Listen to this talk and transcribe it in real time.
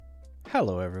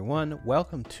Hello, everyone.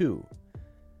 Welcome to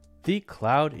the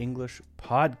Cloud English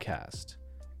Podcast.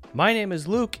 My name is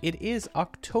Luke. It is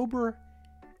October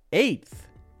 8th,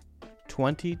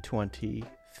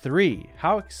 2023.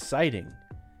 How exciting!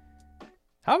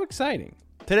 How exciting!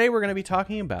 Today we're going to be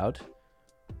talking about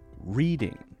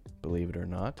reading, believe it or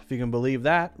not. If you can believe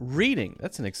that, reading.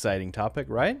 That's an exciting topic,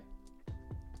 right?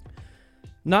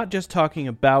 Not just talking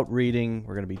about reading.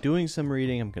 We're going to be doing some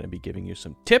reading. I'm going to be giving you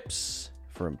some tips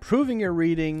for improving your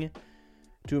reading.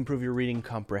 To improve your reading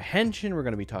comprehension, we're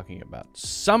going to be talking about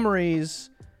summaries.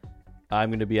 I'm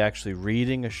going to be actually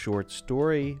reading a short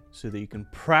story so that you can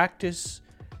practice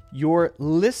your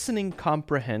listening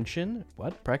comprehension.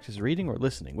 What? Practice reading or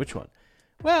listening? Which one?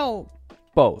 Well,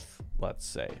 both, let's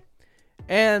say.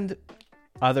 And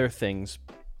other things,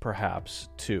 perhaps,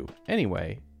 too.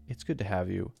 Anyway, it's good to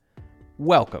have you.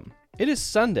 Welcome. It is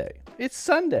Sunday. It's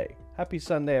Sunday. Happy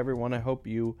Sunday, everyone. I hope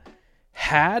you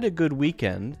had a good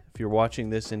weekend. If you're watching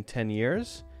this in 10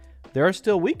 years, there are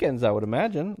still weekends, I would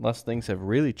imagine, unless things have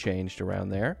really changed around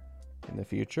there in the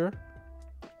future.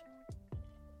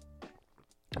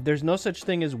 There's no such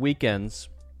thing as weekends.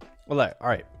 Well, all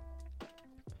right.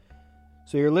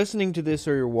 So you're listening to this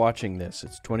or you're watching this.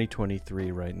 It's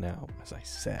 2023 right now, as I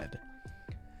said.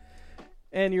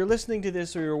 And you're listening to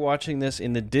this or you're watching this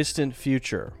in the distant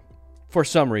future for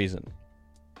some reason.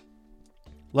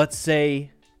 Let's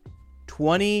say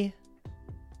when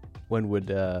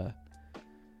would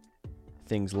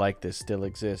things like this still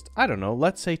exist? I don't know.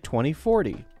 Let's say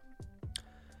 2040.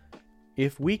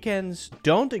 If weekends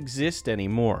don't exist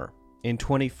anymore in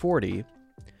 2040,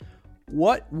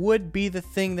 what would be the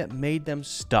thing that made them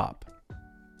stop?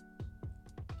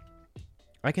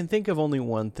 I can think of only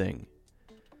one thing,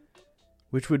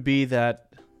 which would be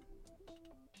that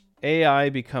AI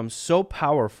becomes so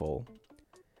powerful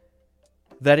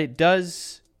that it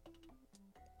does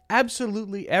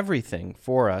absolutely everything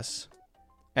for us,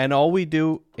 and all we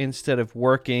do instead of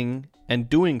working and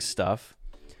doing stuff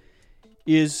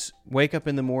is wake up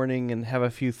in the morning and have a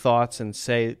few thoughts and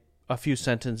say a few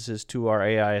sentences to our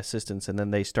AI assistants, and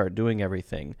then they start doing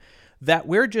everything. That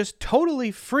we're just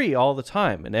totally free all the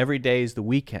time, and every day is the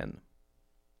weekend.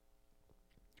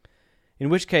 In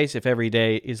which case, if every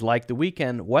day is like the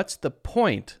weekend, what's the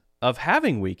point of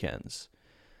having weekends?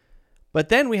 But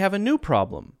then we have a new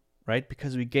problem, right?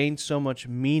 Because we gain so much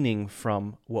meaning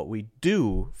from what we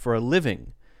do for a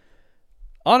living.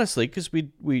 Honestly, because we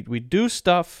do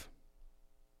stuff.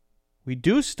 We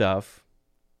do stuff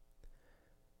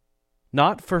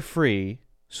not for free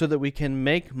so that we can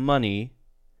make money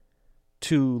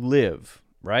to live,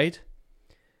 right?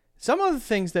 Some of the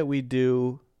things that we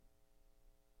do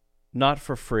not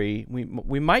for free,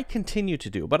 we might continue to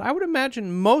do. But I would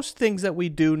imagine most things that we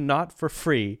do not for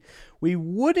free, we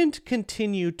wouldn't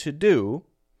continue to do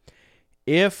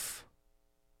if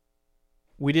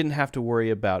we didn't have to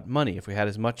worry about money. If we had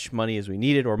as much money as we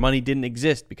needed, or money didn't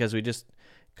exist because we just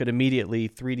could immediately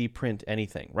 3D print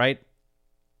anything, right?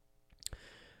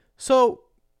 So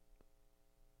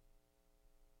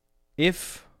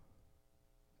if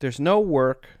there's no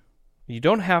work, you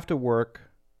don't have to work,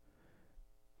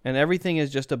 and everything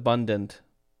is just abundant,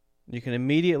 you can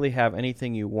immediately have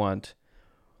anything you want,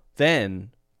 then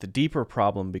the deeper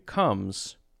problem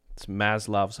becomes it's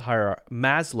Maslow's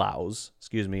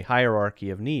hierarchy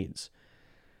of needs.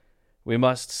 We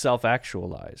must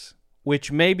self-actualize,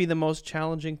 which may be the most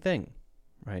challenging thing,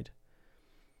 right?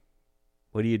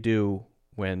 What do you do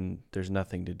when there's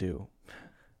nothing to do?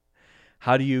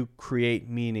 How do you create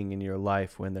meaning in your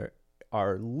life when there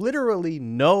are literally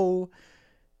no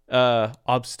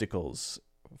obstacles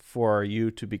for you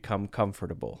to become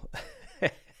comfortable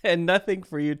and nothing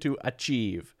for you to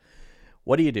achieve?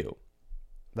 What do you do?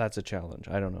 That's a challenge.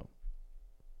 I don't know.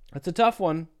 That's a tough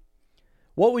one.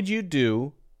 What would you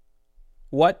do?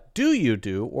 What do you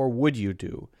do, or would you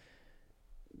do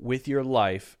with your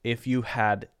life if you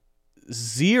had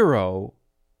zero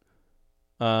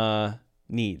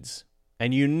needs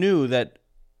and you knew that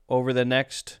over the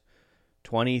next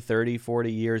 20, 30,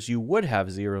 40 years, you would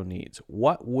have zero needs?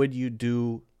 What would you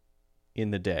do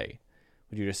in the day?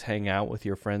 Would you just hang out with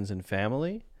your friends and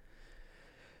family?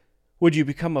 Would you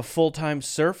become a full-time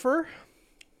surfer?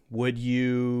 Would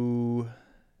you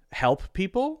help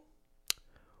people?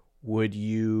 Would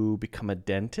you become a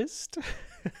dentist?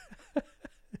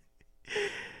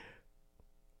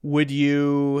 Would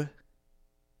you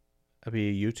be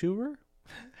a YouTuber?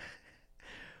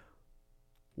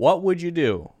 What would you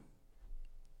do?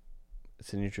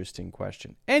 It's an interesting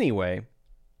question. Anyway,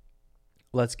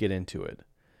 let's get into it.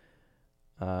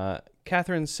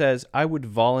 Catherine says, I would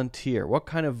volunteer. What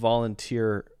kind of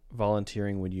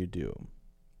volunteering would you do?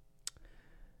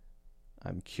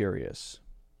 I'm curious.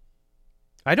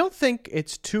 I don't think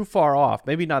it's too far off.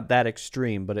 Maybe not that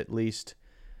extreme, but at least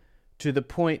to the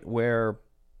point where,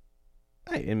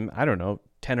 in, I don't know,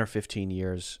 10 or 15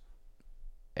 years,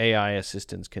 AI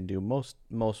assistants can do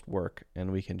most work,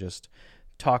 and we can just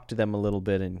talk to them a little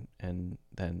bit, and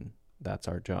then that's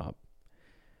our job.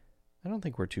 I don't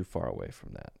think we're too far away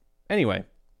from that. Anyway,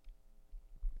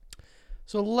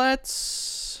 so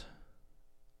let's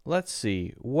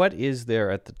see. What is there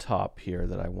at the top here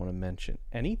that I want to mention?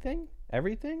 Anything?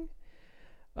 Everything?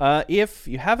 If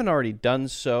you haven't already done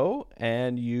so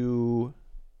and you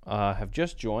have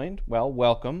just joined, well,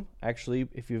 welcome. Actually,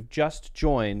 if you've just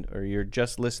joined or you're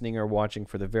just listening or watching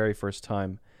for the very first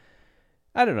time,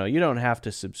 I don't know. You don't have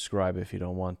to subscribe if you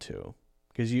don't want to,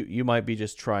 because you might be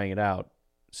just trying it out,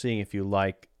 seeing if you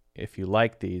like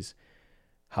these.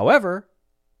 However,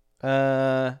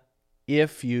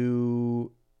 if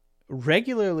you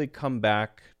regularly come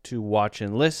back to watch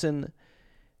and listen,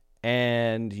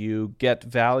 and you get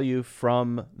value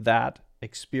from that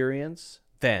experience,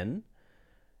 then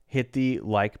hit the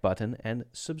like button and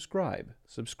subscribe.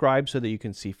 Subscribe so that you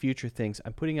can see future things.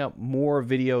 I'm putting out more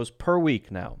videos per week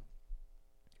now.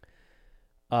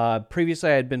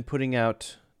 Previously, I had been putting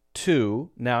out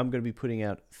 2. Now I'm going to be putting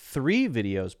out 3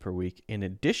 videos per week in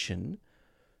addition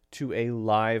to a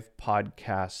live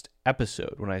podcast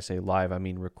episode. When I say live, I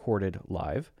mean recorded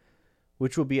live,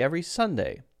 which will be every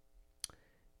Sunday.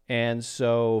 And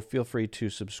so feel free to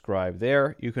subscribe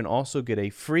there. You can also get a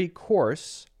free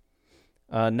course,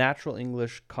 Natural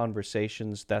English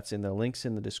Conversations. That's in the links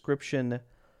in the description.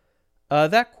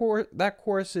 That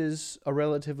course is a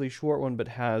relatively short one, but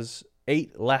has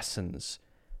 8 lessons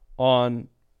on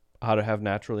how to have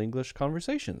natural English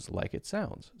conversations like it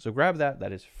sounds. So grab that.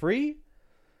 That is free.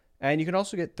 And you can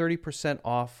also get 30%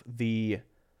 off the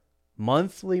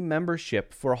monthly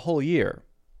membership for a whole year.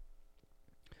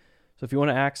 So if you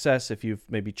want to access, if you've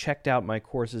maybe checked out my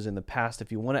courses in the past,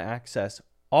 if you want to access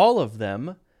all of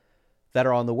them that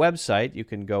are on the website, you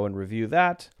can go and review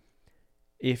that.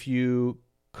 If you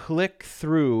click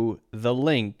through the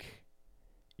link,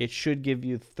 it should give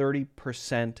you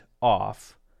 30%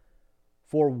 off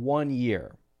for 1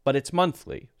 year. But it's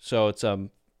monthly. So it's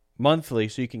monthly,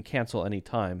 so you can cancel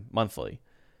anytime monthly.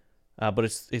 But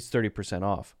it's 30%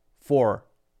 off for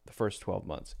the first 12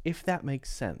 months. If that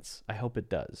makes sense. I hope it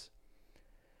does.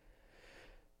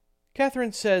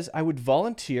 Catherine says, I would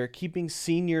volunteer keeping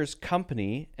seniors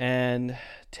company and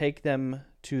take them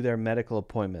to their medical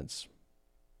appointments.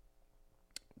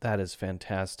 That is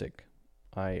fantastic.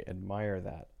 I admire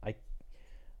that.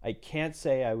 I can't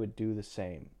say I would do the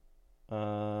same.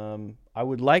 I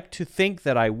would like to think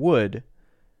that I would,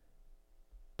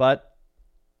 but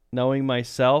knowing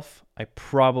myself, I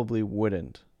probably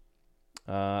wouldn't.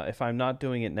 If I'm not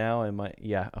doing it now, I might.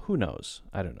 Yeah, who knows?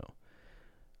 I don't know.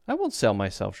 I won't sell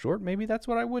myself short. Maybe that's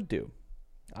what I would do.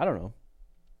 I don't know.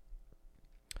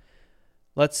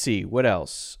 Let's see. What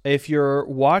else? If you're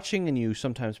watching and you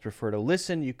sometimes prefer to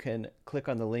listen, you can click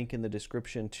on the link in the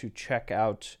description to check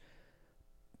out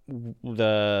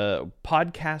the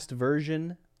podcast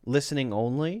version, listening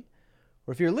only.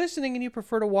 Or if you're listening and you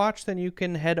prefer to watch, then you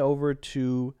can head over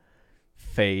to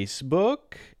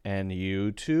Facebook and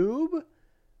YouTube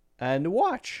and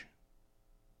watch.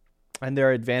 And there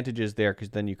are advantages there because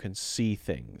then you can see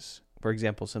things. For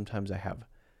example, sometimes I have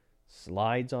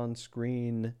slides on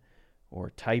screen, or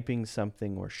typing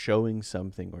something, or showing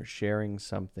something, or sharing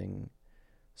something.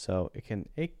 So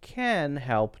it can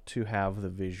help to have the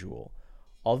visual.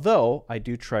 Although I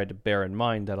do try to bear in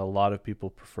mind that a lot of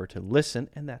people prefer to listen,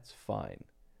 and that's fine.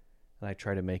 And I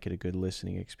try to make it a good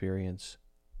listening experience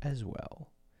as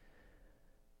well.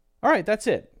 All right, that's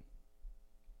it.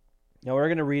 Now we're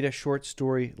going to read a short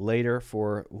story later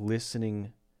for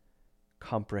listening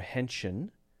comprehension.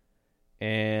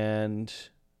 And,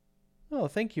 oh,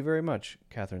 thank you very much.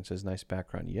 Catherine says, nice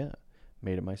background. Yeah,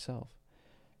 made it myself.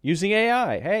 Using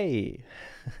AI. Hey.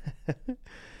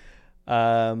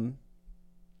 We're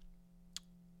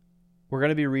going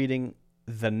to be reading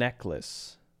The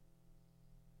Necklace.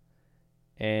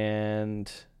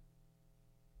 And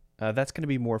that's going to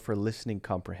be more for listening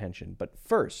comprehension. But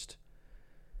first,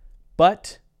 we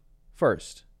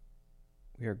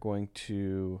are going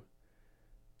to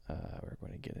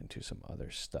get into some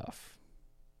other stuff.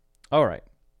 All right.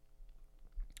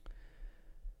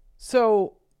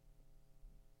 So,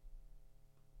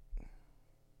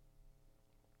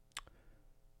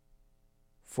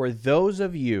 for those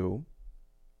of you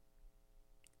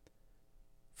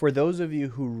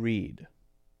who read,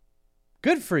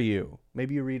 good for you.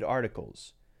 Maybe you read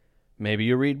articles. Maybe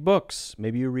you read books.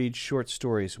 Maybe you read short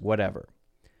stories, whatever.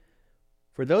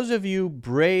 For those of you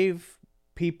brave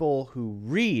people who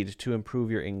read to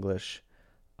improve your English,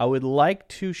 I would like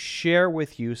to share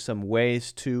with you some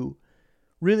ways to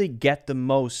really get the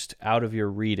most out of your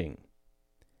reading.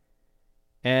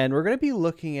 And we're going to be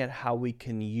looking at how we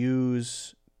can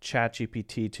use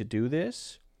ChatGPT to do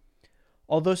this.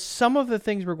 Although some of the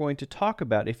things we're going to talk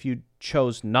about, if you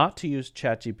chose not to use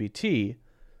ChatGPT,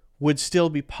 would still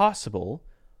be possible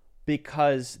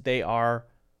because they are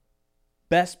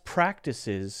best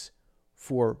practices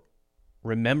for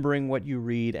remembering what you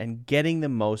read and getting the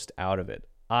most out of it.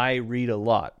 I read a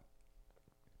lot.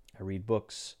 I read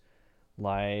books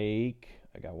like,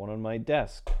 I got one on my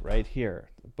desk right here.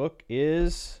 The book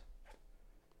is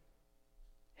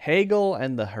Hegel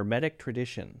and the Hermetic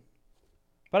Tradition.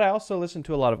 But I also listen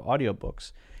to a lot of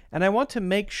audiobooks. And I want to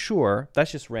make sure,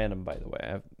 that's just random, by the way. I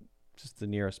have just the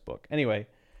nearest book. Anyway,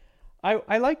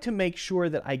 I like to make sure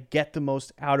that I get the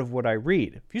most out of what I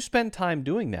read. If you spend time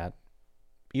doing that,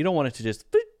 you don't want it to just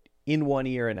in one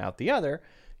ear and out the other.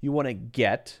 You want to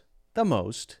get the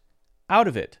most out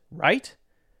of it, right?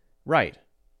 Right.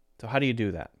 So how do you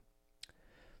do that?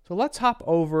 So let's hop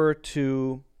over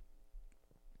to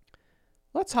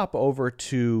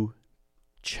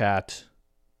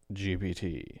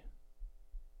ChatGPT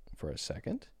for a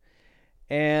second.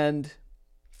 And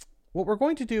what we're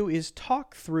going to do is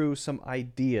talk through some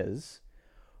ideas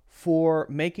for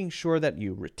making sure that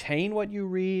you retain what you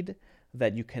read,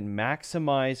 that you can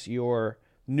maximize your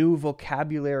new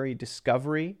vocabulary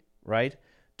discovery, right?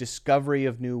 Discovery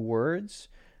of new words,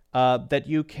 that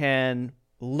you can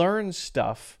learn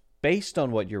stuff based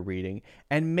on what you're reading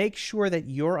and make sure that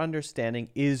your understanding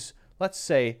is, let's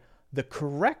say, the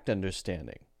correct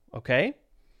understanding, okay?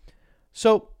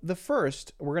 So the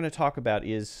first we're going to talk about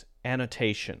is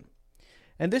annotation.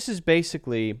 And this is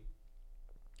basically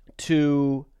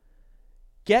to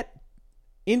get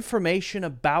information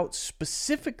about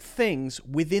specific things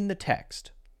within the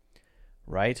text,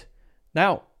 right?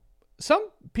 Now, some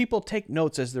people take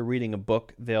notes as they're reading a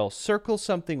book. They'll circle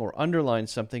something or underline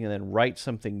something and then write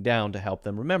something down to help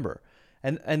them remember.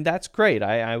 And that's great.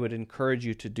 I would encourage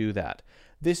you to do that.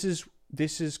 This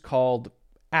is called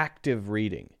active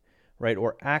reading, right?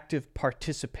 Or active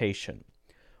participation.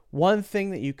 One thing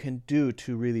that you can do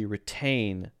to really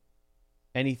retain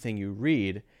anything you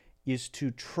read is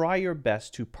to try your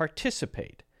best to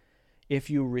participate. If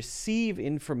you receive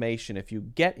information, if you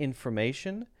get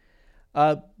information,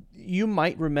 you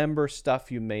might remember stuff,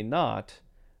 you may not,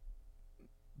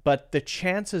 but the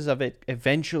chances of it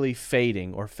eventually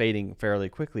fading or fading fairly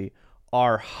quickly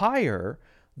are higher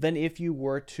than if you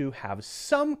were to have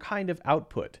some kind of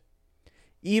output,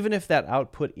 even if that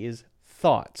output is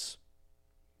thoughts.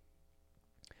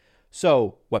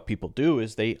 So what people do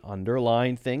is they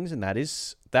underline things, and that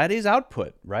is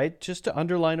output, right? Just to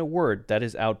underline a word, that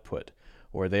is output.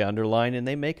 Or they underline and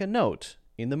they make a note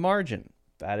in the margin.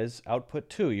 That is output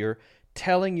too. You're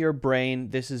telling your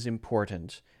brain this is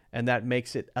important, and that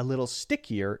makes it a little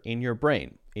stickier in your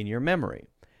brain, in your memory.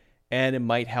 And it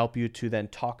might help you to then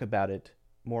talk about it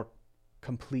more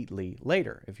completely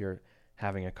later if you're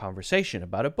having a conversation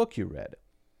about a book you read.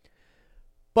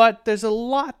 But there's a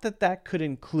lot that could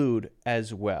include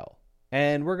as well.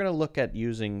 And we're going to look at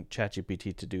using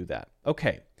ChatGPT to do that.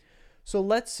 Okay, so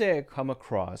let's say I come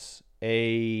across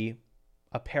a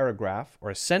paragraph or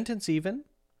a sentence even,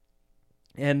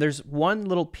 and there's one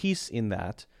little piece in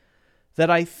that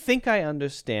I think I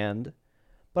understand,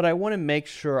 but I want to make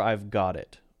sure I've got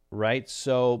it, right?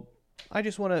 So I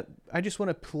just want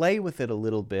to play with it a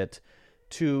little bit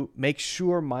to make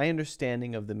sure my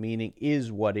understanding of the meaning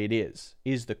is what it is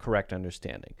the correct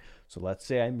understanding. So let's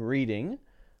say I'm reading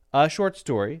a short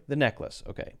story, The Necklace.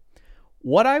 Okay.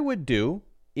 What I would do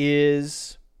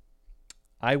is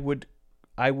I would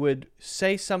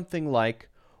say something like,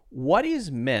 what is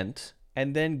meant,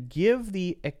 and then give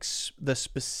the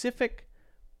specific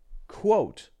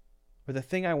quote or the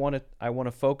thing I want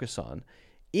to focus on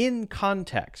in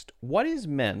context. What is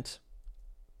meant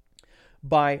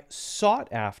by sought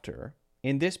after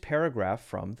in this paragraph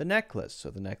from The Necklace? So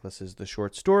The Necklace is the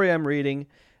short story I'm reading,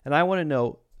 and I want to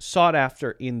know sought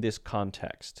after in this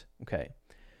context. Okay.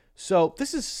 So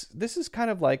this is kind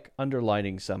of like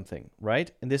underlining something,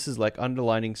 right? And this is like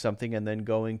underlining something and then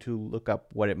going to look up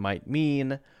what it might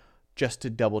mean just to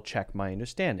double check my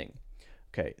understanding.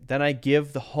 Okay. Then I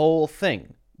give the whole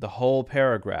thing, the whole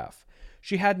paragraph.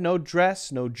 She had no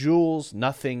dress, no jewels,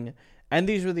 nothing, and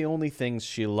these were the only things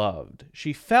she loved.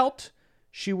 She felt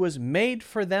she was made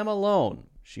for them alone.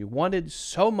 She wanted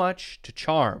so much to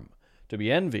charm, to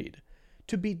be envied,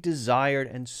 to be desired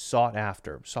and sought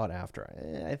after.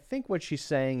 I think what she's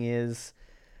saying is,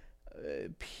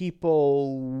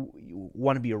 people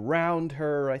want to be around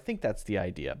her. I think that's the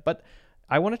idea. But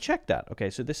I want to check that. Okay,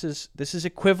 so this is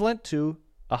equivalent to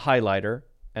a highlighter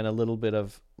and a little bit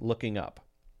of looking up.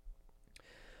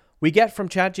 We get from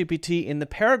ChatGPT in the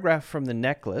paragraph from the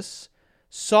necklace,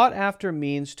 sought after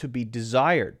means to be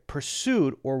desired,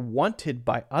 pursued, or wanted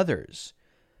by others.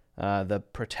 The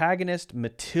protagonist,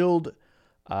 Mathilde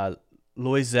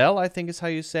Loisel, I think is how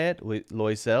you say it,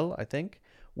 Loisel, I think,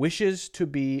 wishes to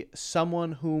be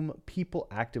someone whom people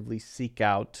actively seek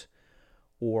out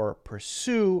or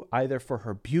pursue, either for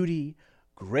her beauty,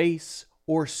 grace,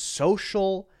 or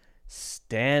social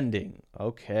standing.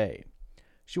 Okay.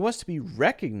 She wants to be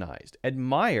recognized,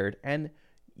 admired, and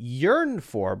yearned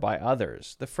for by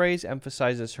others. The phrase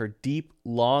emphasizes her deep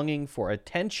longing for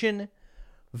attention,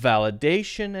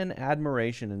 validation, and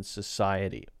admiration in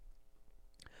society.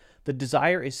 The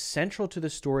desire is central to the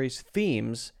story's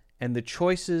themes and the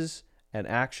choices and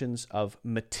actions of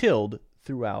Mathilde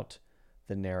throughout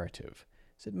the narrative.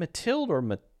 Is it Mathilde or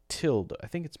Mathilde? I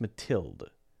think it's Mathilde.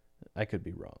 I could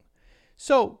be wrong.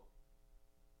 So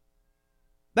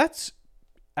that's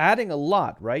adding a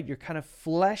lot, right? You're kind of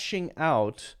fleshing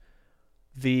out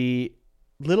the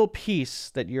little piece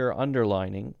that you're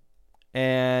underlining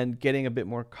and getting a bit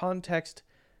more context,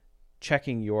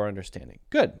 checking your understanding.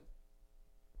 Good.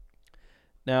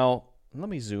 Now, let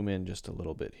me zoom in just a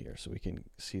little bit here so we can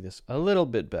see this a little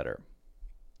bit better.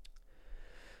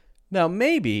 Now,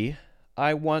 maybe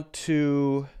I want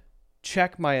to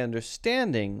check my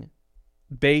understanding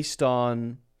based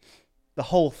on the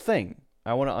whole thing.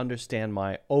 I want to understand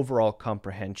my overall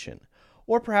comprehension.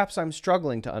 Or perhaps I'm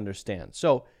struggling to understand.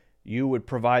 So you would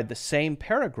provide the same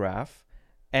paragraph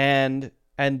and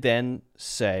then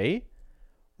say,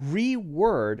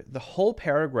 reword the whole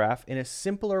paragraph in a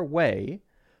simpler way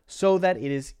so that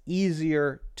it is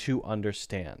easier to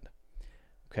understand.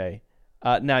 Okay.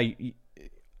 Now,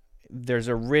 there's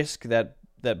a risk that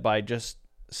by just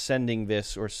sending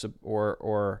this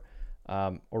or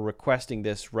requesting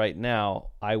this right now,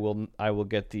 I will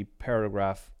get the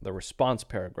paragraph, the response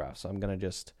paragraph. So I'm going to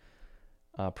just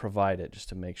provide it just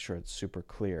to make sure it's super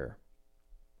clear.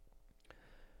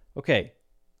 Okay.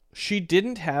 She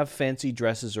didn't have fancy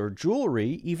dresses or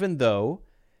jewelry, even though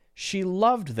she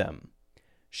loved them.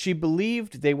 She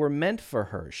believed they were meant for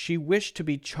her. She wished to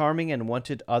be charming and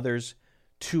wanted others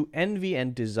to envy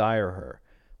and desire her.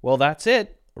 Well, that's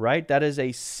it, right? That is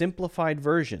a simplified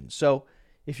version. So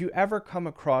if you ever come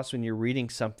across when you're reading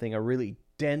something, a really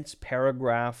dense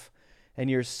paragraph, and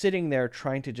you're sitting there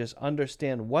trying to just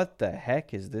understand what the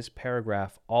heck is this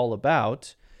paragraph all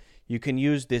about, you can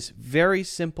use this very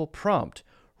simple prompt.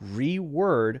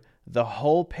 Reword the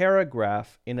whole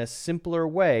paragraph in a simpler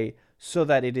way so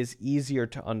that it is easier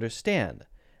to understand,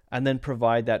 and then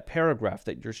provide that paragraph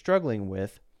that you're struggling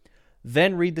with.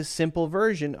 Then read the simple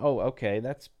version. Oh, okay,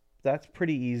 that's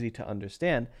pretty easy to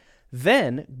understand.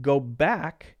 Then go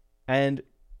back and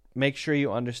make sure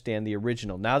you understand the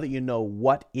original. Now that you know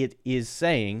what it is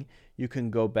saying, you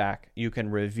can go back, you can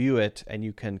review it, and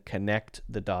you can connect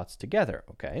the dots together,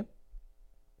 okay?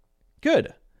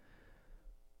 Good.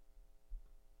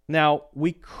 Now,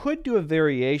 we could do a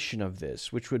variation of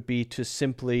this, which would be to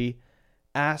simply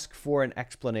ask for an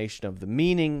explanation of the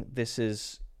meaning. This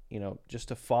is,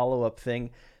 just a follow-up thing.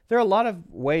 There are a lot of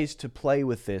ways to play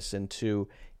with this and to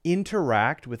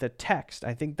interact with a text.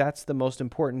 I think that's the most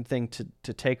important thing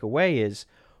to take away is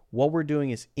what we're doing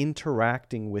is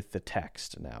interacting with the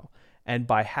text now. And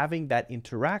by having that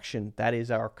interaction, that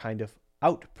is our kind of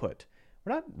output.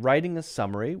 We're not writing a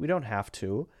summary. We don't have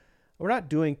to. We're not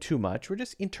doing too much. We're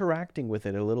just interacting with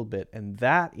it a little bit. And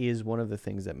that is one of the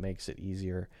things that makes it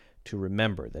easier to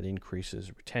remember, that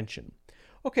increases retention.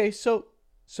 Okay, so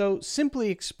simply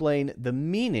explain the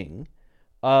meaning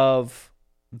of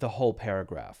the whole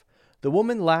paragraph. The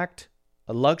woman lacked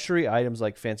luxury items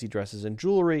like fancy dresses and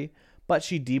jewelry, but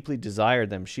she deeply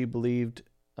desired them. She believed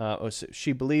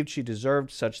she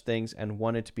deserved such things and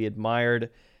wanted to be admired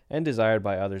and desired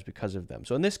by others because of them.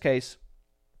 So in this case,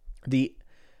 the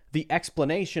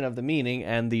explanation of the meaning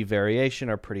and the variation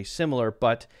are pretty similar,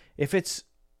 but if it's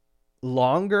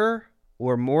longer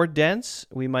or more dense,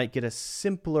 we might get a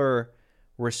simpler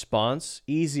response,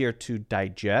 easier to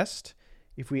digest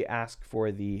if we ask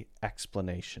for the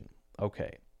explanation.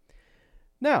 Okay.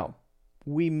 Now,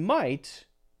 we might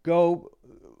go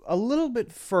a little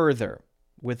bit further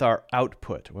with our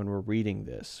output when we're reading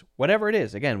this. Whatever it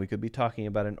is, again, we could be talking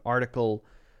about an article,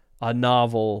 a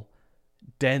novel,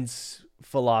 dense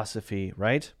philosophy,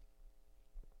 right?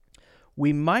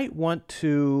 We might want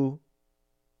to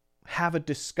have a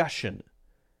discussion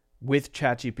with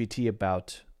ChatGPT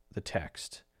about the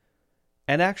text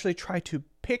and actually try to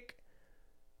pick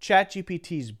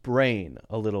ChatGPT's brain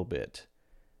a little bit.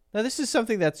 Now, this is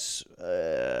something that's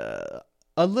a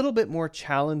little bit more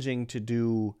challenging to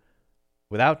do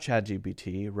without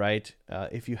ChatGPT, right?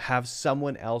 If you have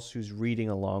someone else who's reading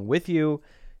along with you,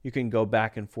 you can go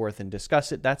back and forth and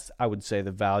discuss it. That's, I would say,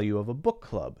 the value of a book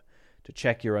club, to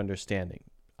check your understanding.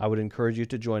 I would encourage you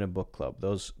to join a book club.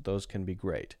 Those can be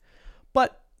great.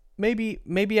 But maybe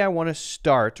I want to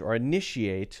start or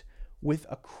initiate with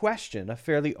a question, a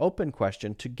fairly open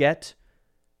question, to get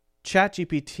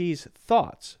ChatGPT's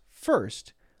thoughts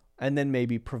first, and then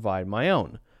maybe provide my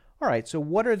own. All right, so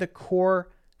what are the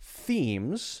core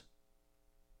themes?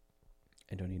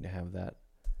 I don't need to have that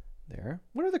there.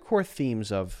 What are the core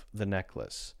themes of The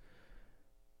Necklace?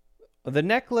 The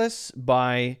Necklace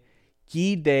by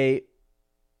Guy de...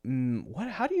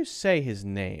 how do you say his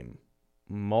name?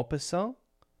 Maupassant?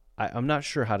 I'm not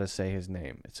sure how to say his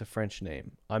name. It's a French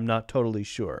name. I'm not totally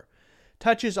sure.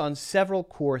 Touches on several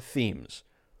core themes.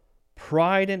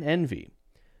 Pride and envy.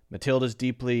 Mathilde is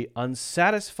deeply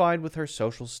unsatisfied with her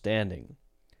social standing.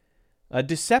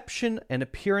 Deception and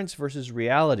appearance versus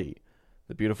reality.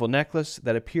 The beautiful necklace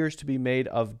that appears to be made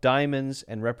of diamonds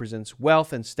and represents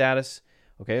wealth and status.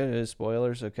 Okay,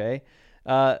 spoilers, okay.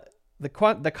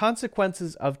 The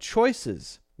consequences of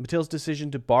choices. Mathilde's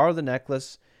decision to borrow the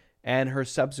necklace and her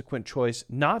subsequent choice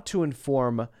not to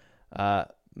inform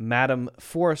Madame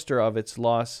Forrester of its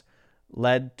loss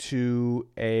led to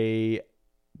a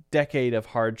decade of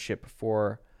hardship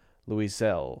for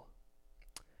Louiselle.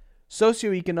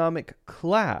 Socioeconomic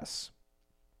class.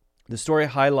 The story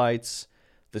highlights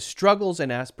the struggles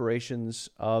and aspirations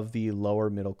of the lower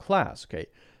middle class. Okay,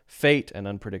 fate and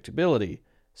unpredictability,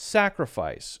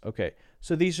 sacrifice. Okay,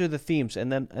 so these are the themes,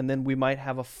 and then we might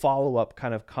have a follow-up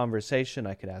kind of conversation.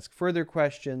 I could ask further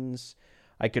questions.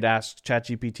 I could ask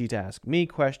ChatGPT to ask me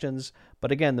questions.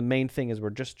 But again, the main thing is we're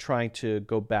just trying to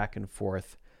go back and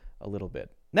forth a little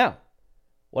bit. Now,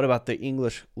 what about the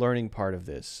English learning part of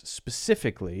this?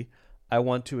 Specifically, I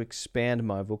want to expand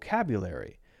my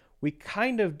vocabulary. We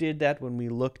kind of did that when we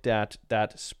looked at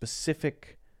that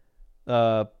specific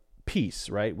piece,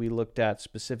 right? We looked at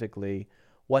specifically,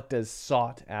 what does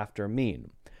sought after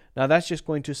mean? Now, that's just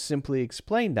going to simply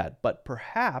explain that, but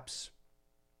perhaps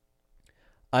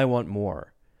I want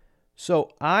more.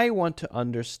 So I want to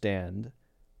understand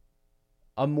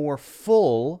a more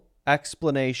full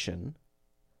explanation.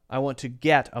 I want to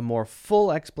get a more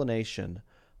full explanation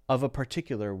of a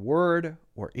particular word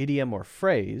or idiom or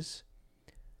phrase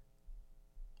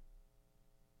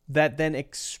that then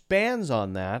expands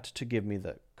on that to give me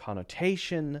the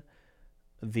connotation,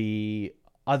 the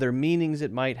other meanings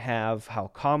it might have, how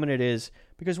common it is.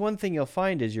 Because one thing you'll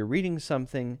find is you're reading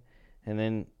something and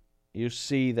then you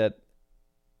see that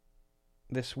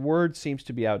this word seems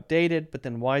to be outdated, but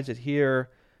then why is it here?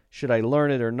 Should I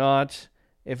learn it or not?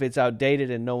 If it's outdated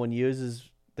and no one uses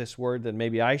this word, then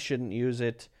maybe I shouldn't use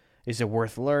it. Is it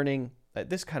worth learning?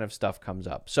 This kind of stuff comes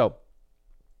up. So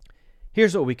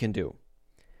here's what we can do.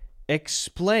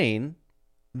 Explain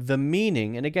the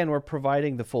meaning, and again, we're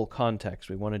providing the full context.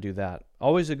 We want to do that.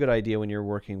 Always a good idea when you're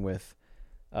working with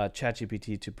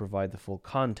ChatGPT to provide the full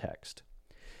context.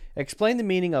 Explain the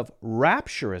meaning of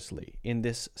rapturously in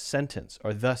this sentence,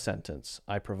 or the sentence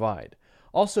I provide.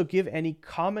 Also, give any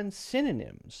common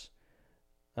synonyms.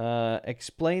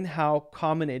 Explain how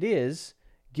common it is.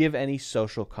 Give any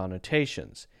social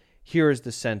connotations. Here is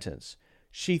the sentence.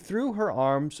 She threw her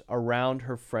arms around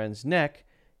her friend's neck,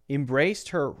 embraced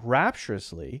her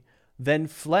rapturously, then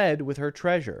fled with her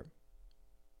treasure.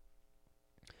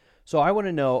 So I want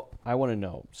to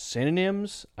know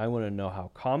synonyms. I want to know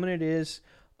how common it is.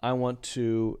 I want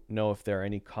to know if there are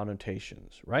any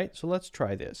connotations, right? So let's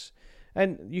try this.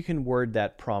 And you can word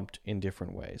that prompt in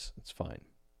different ways. It's fine.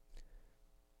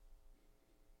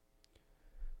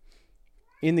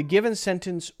 In the given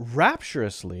sentence,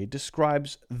 rapturously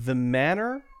describes the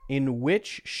manner in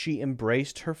which she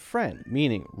embraced her friend,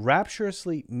 meaning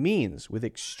rapturously means with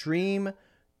extreme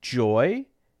joy,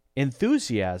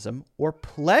 enthusiasm, or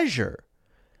pleasure.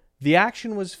 The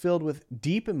action was filled with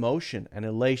deep emotion and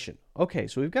elation. Okay,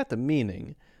 so we've got the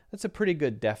meaning. That's a pretty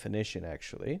good definition,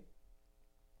 actually.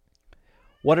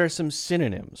 What are some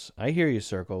synonyms? I hear you,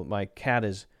 Circle. My cat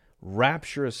is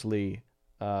rapturously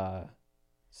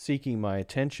seeking my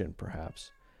attention,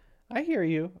 perhaps. I hear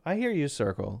you. I hear you,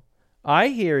 Circle. I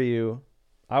hear you.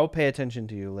 I will pay attention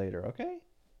to you later, okay?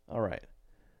 All right.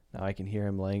 Now I can hear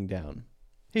him laying down.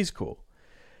 He's cool.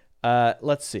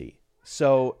 Let's see.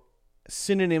 So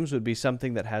synonyms would be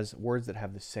something that has words that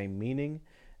have the same meaning.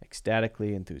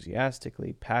 Ecstatically,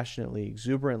 enthusiastically, passionately,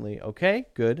 exuberantly. Okay,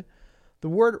 good. The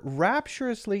word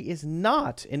rapturously is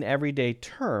not an everyday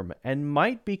term and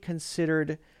might be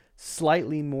considered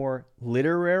slightly more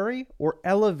literary or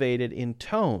elevated in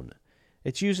tone.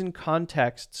 It's used in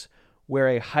contexts where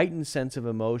a heightened sense of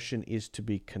emotion is to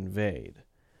be conveyed.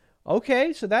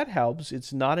 Okay, so that helps.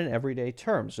 It's not an everyday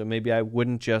term, so maybe I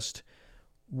wouldn't just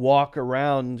walk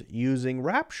around using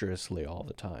rapturously all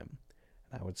the time.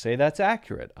 I would say that's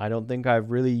accurate. I don't think I've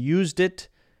really used it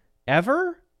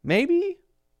ever, maybe,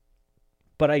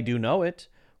 but I do know it.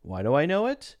 Why do I know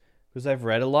it? Because I've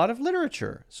read a lot of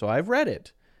literature, so I've read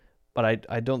it. But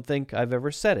I don't think I've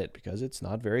ever said it because it's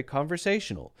not very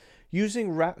conversational.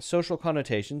 Using social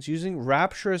connotations, using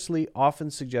rapturously often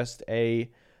suggests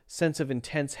a sense of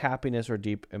intense happiness or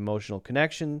deep emotional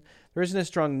connection. There isn't a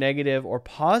strong negative or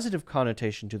positive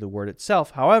connotation to the word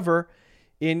itself. However,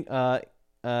 in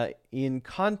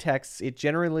contexts, it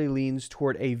generally leans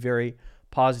toward a very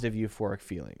positive euphoric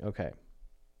feeling. Okay,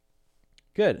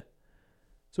 good.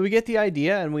 So we get the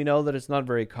idea, and we know that it's not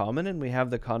very common, and we have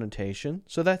the connotation,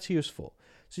 so that's useful.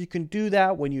 So you can do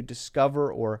that when you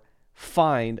discover or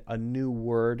find a new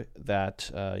word that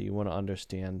you want to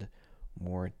understand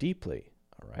more deeply.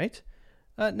 All right.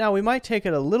 Now, we might take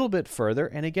it a little bit further,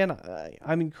 and again,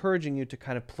 I'm encouraging you to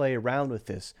kind of play around with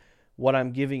this. What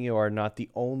I'm giving you are not the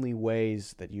only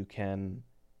ways that you can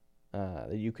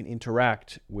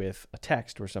interact with a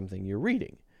text or something you're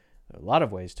reading. There are a lot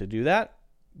of ways to do that.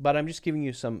 But I'm just giving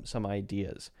you some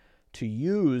ideas to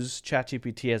use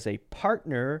ChatGPT as a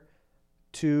partner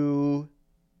to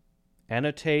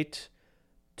annotate,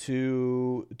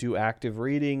 to do active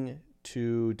reading,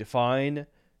 to define,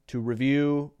 to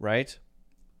review, right?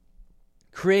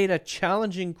 Create a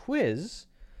challenging quiz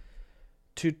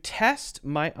to test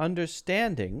my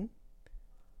understanding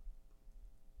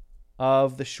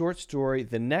of the short story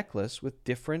The Necklace with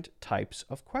different types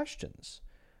of questions.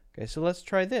 Okay, so let's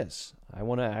try this. I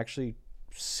want to actually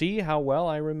see how well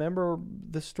I remember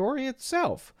the story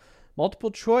itself. Multiple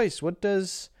choice. What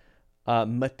does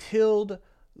Mathilde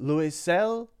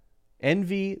Loisel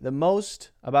envy the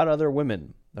most about other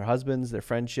women? Their husbands, their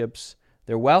friendships,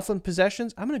 their wealth and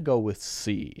possessions? I'm going to go with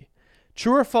C.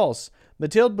 True or false?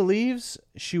 Mathilde believes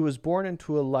she was born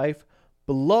into a life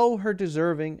below her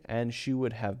deserving, and she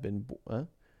would have been... Mathilde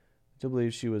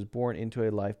believes she was born into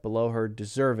a life below her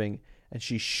deserving, and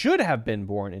she should have been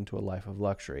born into a life of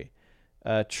luxury.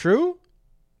 True?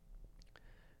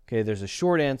 Okay, there's a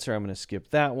short answer. I'm going to skip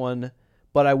that one.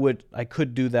 But I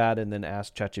could do that and then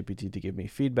ask ChatGPT to give me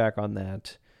feedback on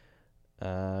that.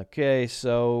 Okay,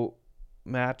 so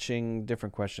matching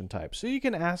different question types. So you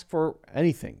can ask for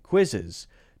anything, quizzes,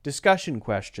 discussion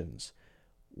questions,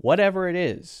 whatever it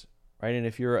is, right? And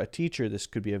if you're a teacher, this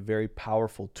could be a very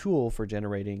powerful tool for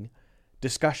generating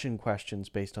discussion questions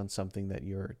based on something that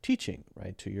you're teaching,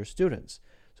 right, to your students.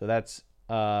 So that's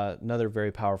another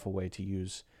very powerful way to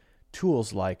use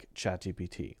tools like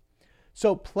ChatGPT.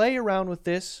 So play around with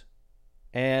this,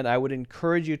 and I would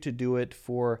encourage you to do it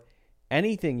for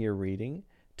anything you're reading,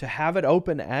 to have it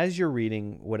open as you're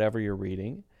reading whatever you're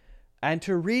reading, and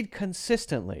to read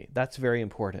consistently. That's very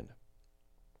important.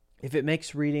 If it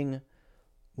makes reading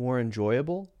more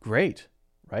enjoyable, great,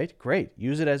 right? Great.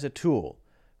 Use it as a tool.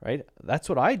 Right? That's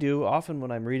what I do. Often when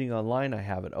I'm reading online, I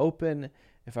have it open.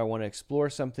 If I want to explore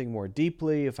something more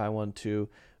deeply, if I want to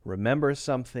remember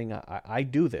something, I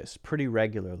do this pretty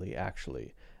regularly,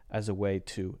 actually, as a way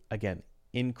to, again,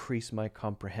 increase my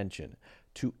comprehension,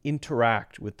 to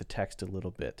interact with the text a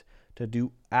little bit, to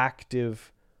do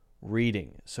active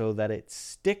reading so that it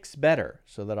sticks better,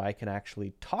 so that I can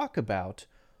actually talk about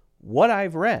what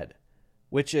I've read,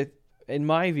 which in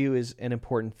my view is an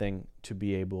important thing to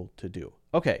be able to do.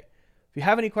 Okay, if you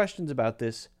have any questions about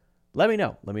this, let me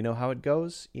know. Let me know how it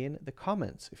goes in the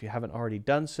comments. If you haven't already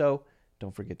done so,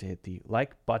 don't forget to hit the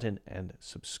like button and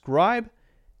subscribe.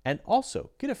 And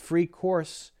also, get a free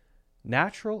course,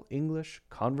 Natural English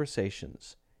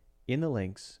Conversations, in the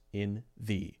links in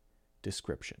the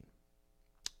description.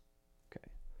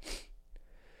 Okay.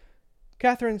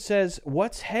 Catherine says,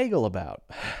 what's Hegel about?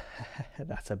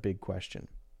 That's a big question.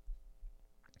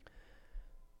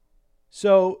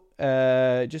 So,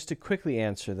 just to quickly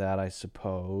answer that, I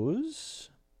suppose,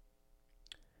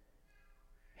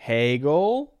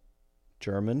 Hegel,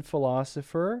 German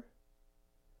philosopher,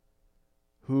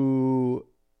 who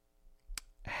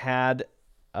had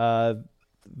a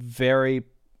very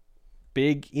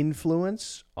big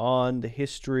influence on the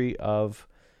history of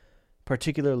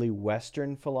particularly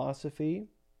Western philosophy,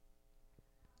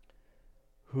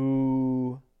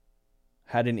 who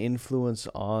had an influence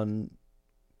on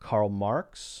Karl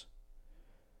Marx.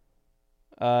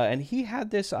 And he had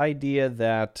this idea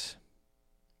that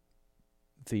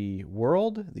the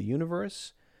world, the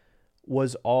universe,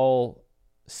 was all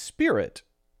spirit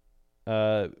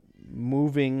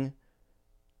moving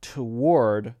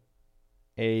toward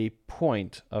a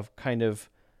point of kind of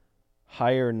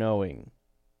higher knowing,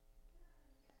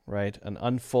 right? An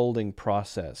unfolding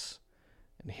process.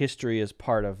 And history is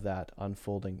part of that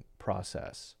unfolding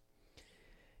process.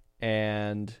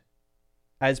 And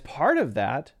as part of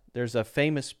that, there's a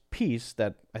famous piece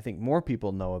that I think more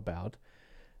people know about,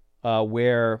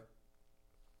 where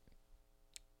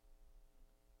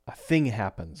a thing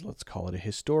happens, let's call it a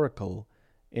historical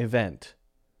event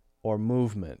or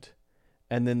movement,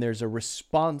 and then there's a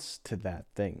response to that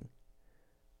thing.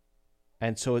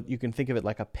 And so you can think of it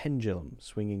like a pendulum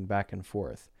swinging back and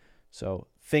forth. So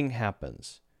thing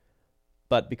happens,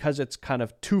 but because it's kind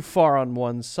of too far on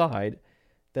one side,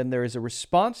 then there is a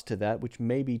response to that which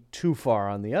may be too far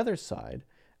on the other side,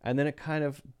 and then it kind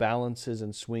of balances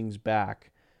and swings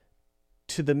back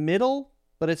to the middle,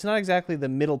 but it's not exactly the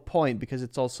middle point because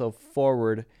it's also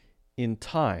forward in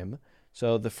time.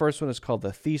 So the first one is called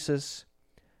the thesis,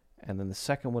 and then the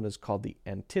second one is called the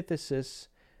antithesis,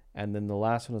 and then the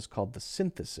last one is called the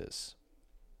synthesis.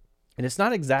 And it's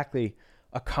not exactly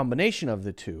a combination of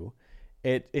the two.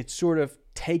 It's sort of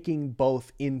taking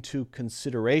both into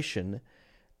consideration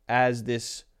as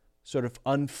this sort of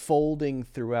unfolding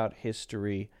throughout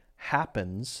history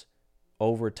happens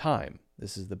over time.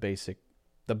 This is the basic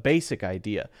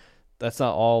idea. That's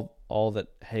not all that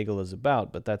Hegel is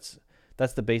about, but that's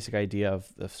the basic idea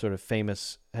of the sort of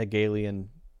famous Hegelian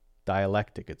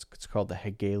dialectic. It's called the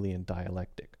Hegelian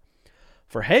dialectic.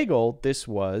 For Hegel, this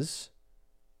was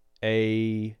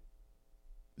a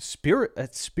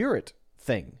spirit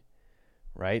thing,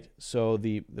 right? So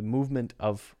the movement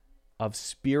of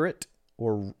spirit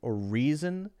or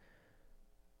reason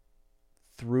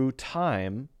through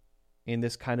time in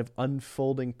this kind of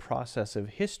unfolding process of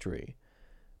history.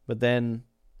 But then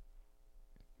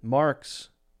Marx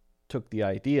took the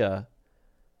idea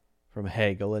from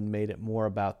Hegel and made it more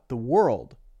about the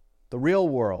world, the real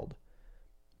world,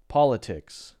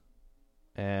 politics,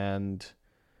 and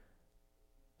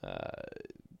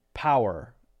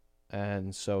power.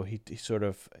 And so he sort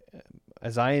of,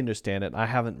 as I understand it, I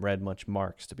haven't read much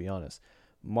Marx, to be honest.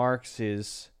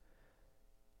 Marx's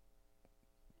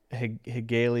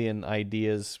Hegelian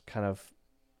ideas kind of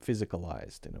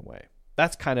physicalized in a way.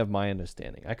 That's kind of my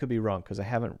understanding. I could be wrong because I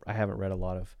haven't read a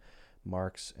lot of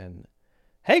Marx, and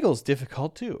Hegel's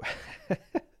difficult too.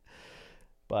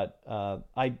 But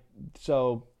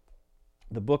so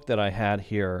the book that I had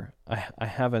here, I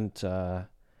haven't.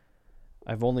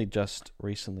 I've only just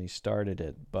recently started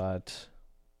it, but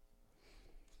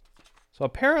so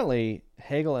apparently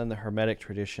Hegel and the Hermetic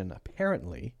tradition,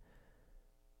 apparently,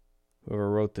 whoever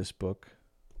wrote this book,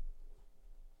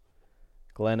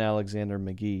 Glenn Alexander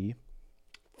Magee,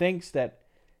 thinks that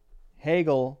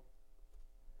Hegel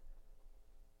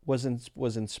was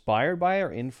inspired by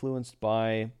or influenced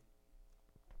by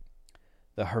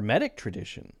the Hermetic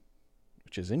tradition,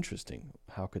 which is interesting.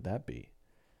 How could that be?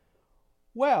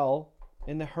 Well,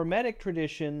 in the Hermetic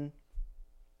tradition,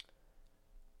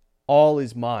 all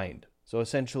is mind. So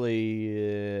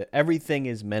essentially, everything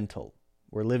is mental.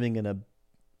 We're living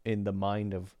in the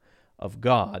mind of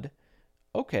God.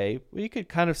 Okay, well, you could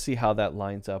kind of see how that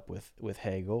lines up with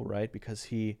Hegel, right? Because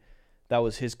that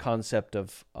was his concept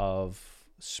of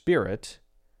spirit.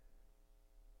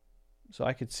 So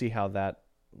I could see how that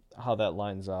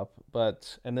lines up.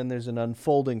 And then there's an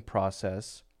unfolding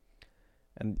process.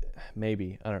 And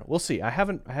maybe, I don't know. We'll see. I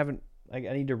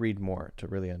need to read more to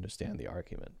really understand the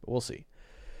argument, but we'll see.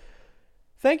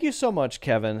 Thank you so much,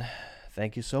 Kevin.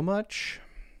 Thank you so much.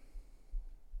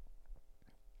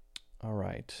 All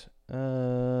right.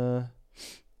 So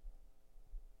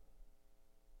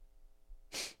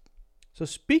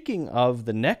speaking of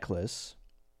the necklace,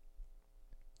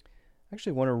 I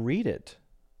actually want to read it.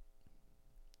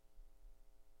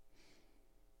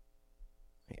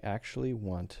 I actually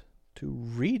want to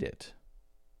read it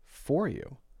for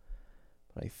you.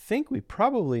 But I think we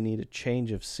probably need a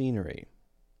change of scenery.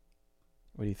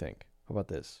 What do you think? How about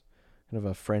this? Kind of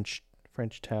a French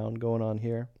town going on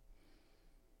here.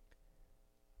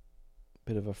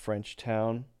 Bit of a French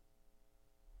town.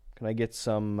 Can I get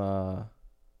some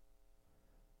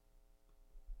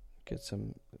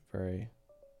very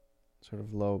sort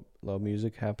of low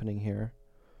music happening here?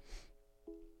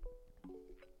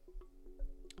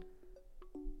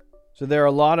 So there are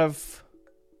a lot of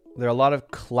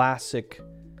classic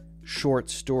short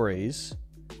stories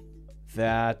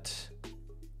that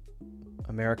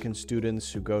American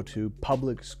students who go to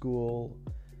public school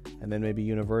and then maybe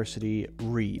university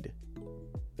read.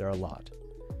 There are a lot.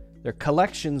 They're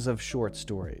collections of short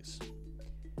stories.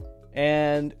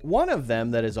 And one of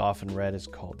them that is often read is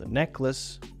called The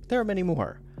Necklace. There are many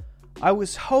more. I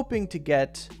was hoping to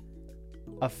get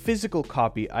a physical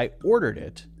copy. I ordered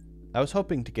it. I was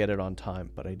hoping to get it on time,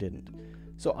 but I didn't.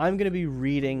 So I'm going to be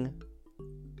reading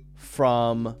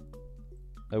from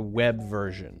a web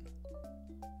version.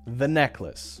 The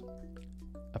Necklace.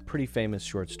 A pretty famous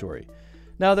short story.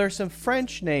 Now, there's some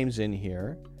French names in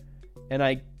here, and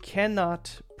I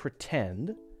cannot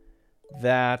pretend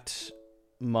that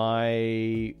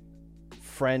my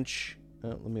French...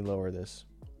 let me lower this.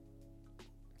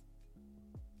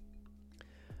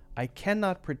 I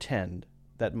cannot pretend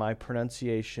that my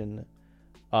pronunciation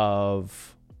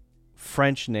of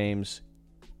French names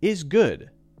is good.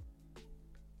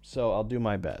 So I'll do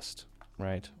my best,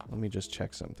 right? Let me just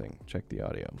check something. Check the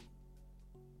audio.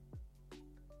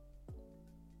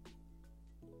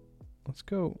 Let's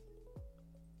go.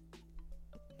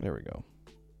 There we go.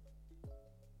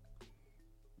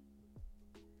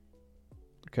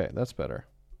 Okay, that's better.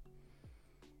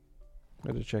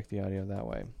 Got to check the audio that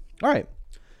way. All right.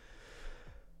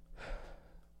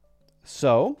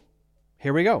 So,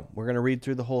 here we go. We're going to read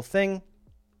through the whole thing.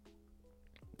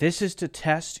 This is to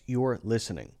test your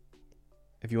listening.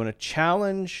 If you want to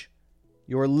challenge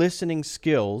your listening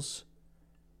skills,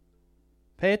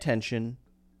 pay attention.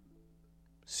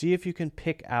 See if you can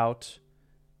pick out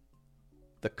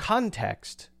the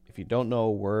context. If you don't know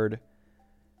a word,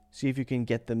 see if you can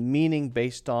get the meaning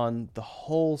based on the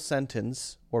whole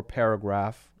sentence or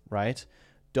paragraph, right?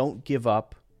 Don't give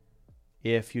up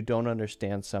if you don't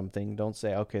understand something. Don't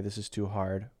say, okay, this is too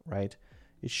hard, right?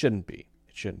 It shouldn't be.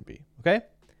 It shouldn't be, okay?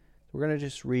 We're going to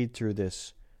just read through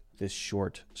this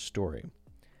short story.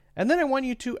 And then I want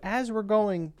you to, as we're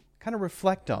going, kind of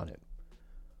reflect on it.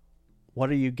 What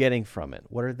are you getting from it?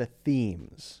 What are the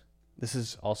themes? This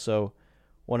is also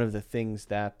one of the things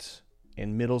that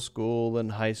in middle school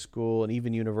and high school and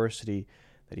even university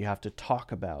that you have to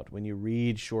talk about when you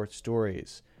read short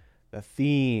stories. The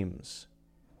themes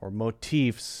or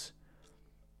motifs,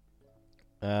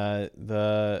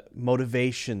 the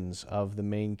motivations of the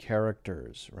main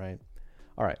characters, right?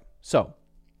 All right, so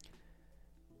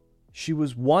she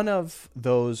was one of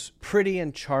those pretty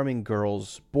and charming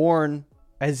girls born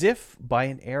as if by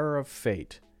an error of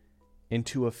fate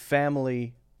into a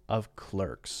family of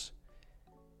clerks.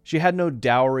 She had no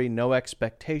dowry, no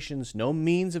expectations, no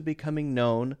means of becoming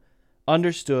known,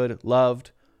 understood,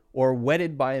 loved, or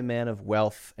wedded by a man of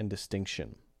wealth and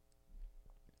distinction.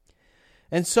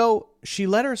 And so she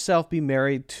let herself be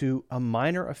married to a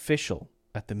minor official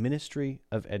at the Ministry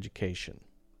of Education.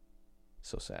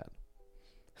 So sad.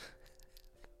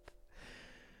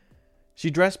 She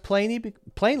dressed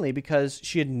plainly because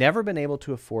she had never been able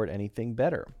to afford anything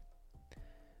better.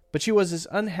 But she was as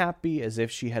unhappy as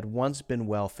if she had once been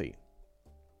wealthy.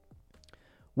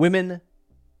 Women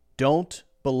don't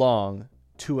belong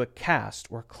to a caste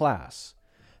or class.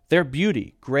 Their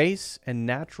beauty, grace, and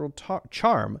natural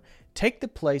charm take the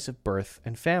place of birth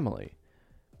and family.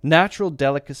 Natural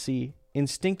delicacy,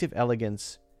 instinctive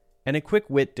elegance, and a quick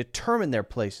wit determine their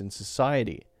place in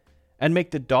society and make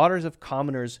the daughters of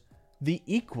commoners the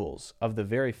equals of the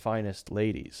very finest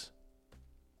ladies.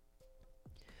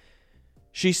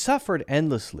 She suffered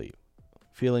endlessly,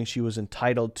 feeling she was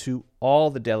entitled to all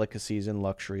the delicacies and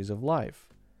luxuries of life.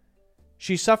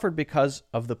 She suffered because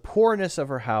of the poorness of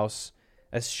her house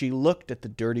as she looked at the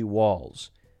dirty walls,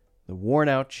 the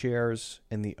worn-out chairs,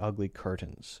 and the ugly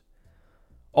curtains.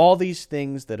 All these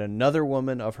things that another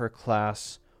woman of her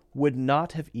class would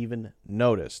not even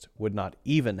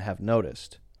have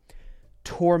noticed,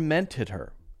 tormented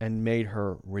her and made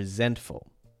her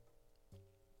resentful.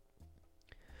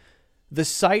 The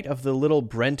sight of the little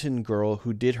Brenton girl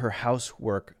who did her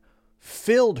housework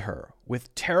filled her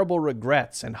with terrible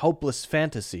regrets and hopeless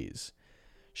fantasies.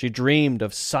 She dreamed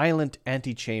of silent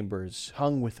antechambers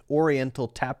hung with oriental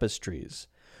tapestries,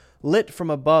 lit from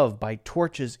above by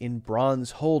torches in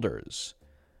bronze holders,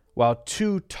 while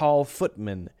two tall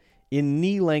footmen in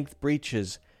knee-length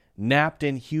breeches napped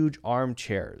in huge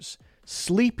armchairs,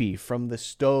 sleepy from the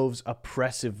stove's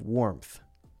oppressive warmth.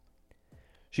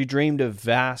 She dreamed of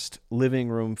vast living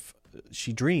rooms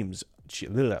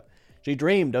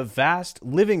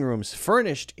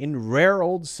furnished in rare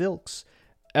old silks,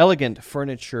 elegant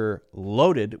furniture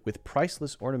loaded with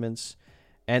priceless ornaments,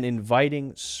 and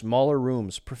inviting smaller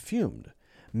rooms perfumed,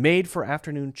 made for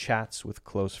afternoon chats with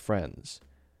close friends.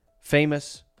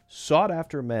 Famous,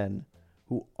 sought-after men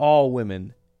who all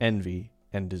women envy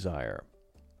and desire.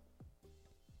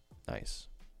 Nice.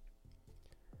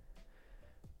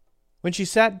 When she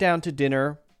sat down to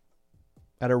dinner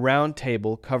at a round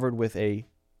table covered with a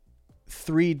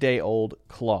 3-day-old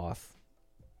cloth.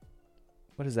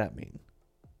 What does that mean?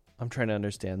 I'm trying to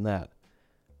understand that.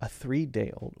 A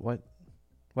 3-day-old? What?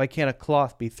 Why can't a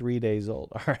cloth be 3 days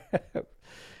old? All right.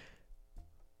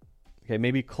 Okay,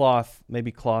 maybe cloth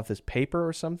is paper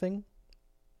or something.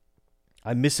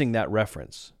 I'm missing that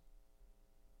reference.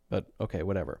 But okay,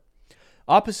 whatever.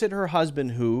 Opposite her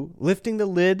husband, who, lifting the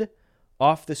lid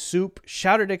off the soup,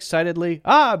 shouted excitedly,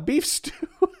 "Ah, beef stew!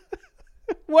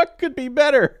 What could be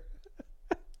better?"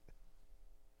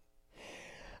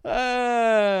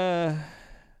 I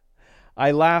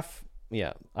laugh.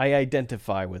 Yeah, I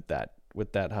identify with that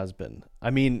husband. I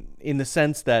mean, in the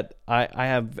sense that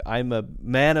I'm a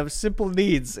man of simple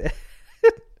needs.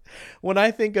 When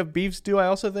I think of beef stew, I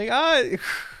also think,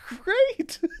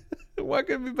 great. What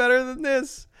could be better than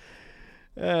this?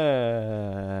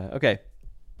 Okay.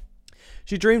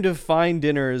 She dreamed of fine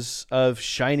dinners, of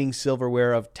shining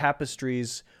silverware, of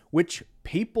tapestries which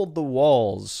peopled the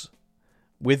walls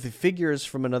with figures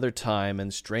from another time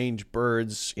and strange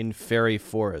birds in fairy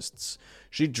forests.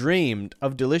 She dreamed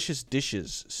of delicious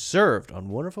dishes served on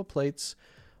wonderful plates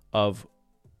of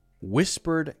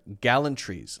whispered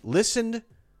gallantries, listened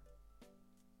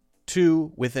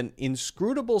to with an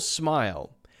inscrutable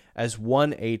smile as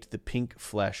one ate the pink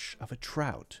flesh of a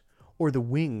trout or the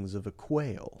wings of a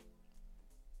quail.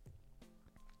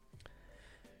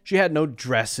 She had no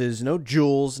dresses, no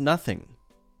jewels, nothing.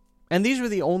 And these were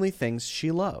the only things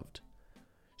she loved.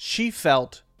 She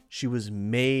felt she was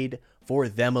made for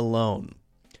them alone.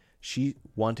 She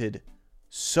wanted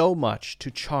so much to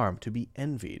charm, to be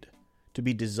envied, to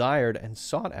be desired and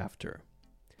sought after.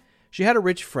 She had a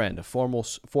rich friend, a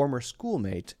former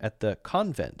schoolmate at the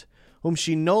convent, whom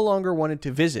she no longer wanted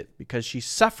to visit because she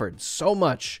suffered so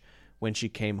much when she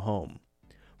came home.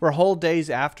 For whole days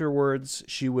afterwards,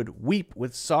 she would weep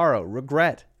with sorrow,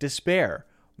 regret, despair,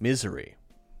 misery.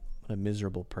 What a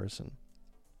miserable person.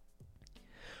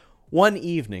 One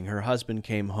evening, her husband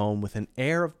came home with an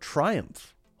air of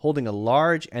triumph, holding a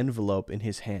large envelope in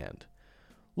his hand.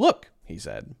 "Look," he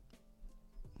said.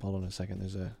 Hold on a second.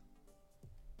 There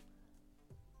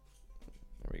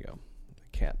we go.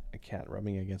 A cat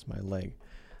rubbing against my leg.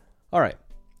 All right.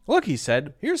 "Look," he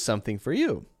said. "Here's something for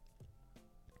you."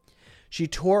 She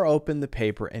tore open the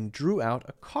paper and drew out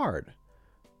a card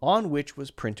on which was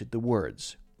printed the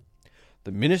words,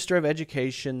 "The Minister of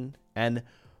Education and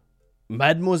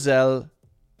Mademoiselle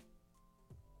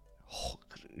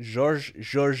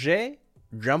Georges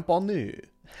Jamponneau."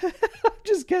 I'm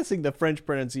just guessing the French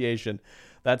pronunciation.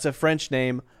 That's a French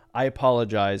name. I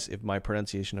apologize if my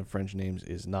pronunciation of French names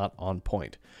is not on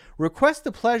point. "Request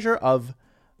the pleasure of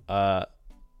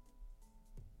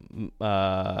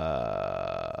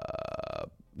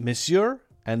Monsieur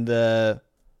and the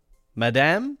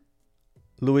Madame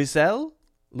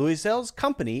Louisel's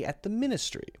company at the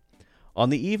ministry on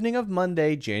the evening of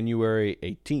Monday, January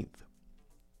 18th.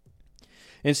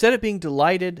 Instead of being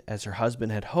delighted, as her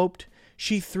husband had hoped,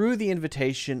 she threw the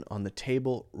invitation on the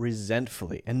table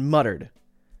resentfully and muttered,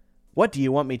 "What do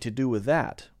you want me to do with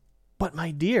that?" "But,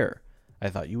 my dear, I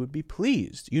thought you would be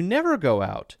pleased. You never go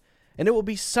out, and it will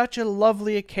be such a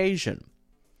lovely occasion.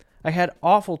 I had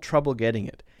awful trouble getting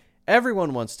it.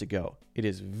 Everyone wants to go. It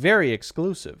is very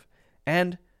exclusive,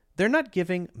 and they're not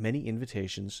giving many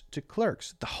invitations to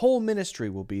clerks. The whole ministry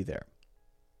will be there."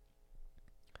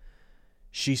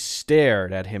 She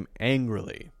stared at him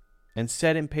angrily and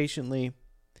said impatiently,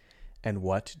 "And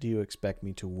what do you expect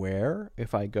me to wear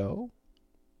if I go?"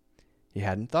 He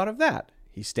hadn't thought of that.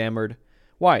 He stammered,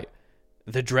 "Why,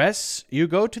 the dress you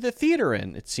go to the theater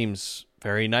in. It seems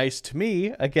very nice to me."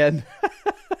 Again,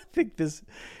 I think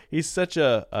he's such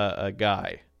a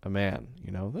guy, a man,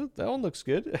 that one looks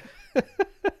good.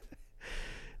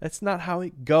 That's not how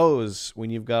it goes when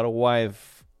you've got a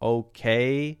wife,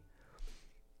 okay?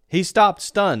 He stopped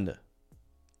stunned,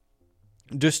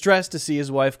 distressed to see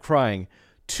his wife crying.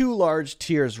 2 large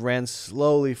tears ran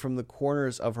slowly from the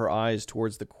corners of her eyes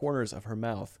towards the corners of her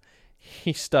mouth.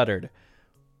 He stuttered,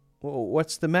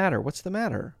 "What's the matter? What's the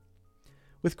matter?"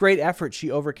 With great effort,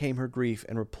 she overcame her grief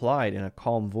and replied in a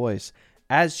calm voice,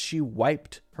 as she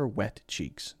wiped her wet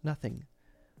cheeks, "Nothing.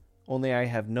 Only I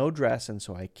have no dress, and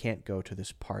so I can't go to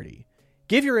this party.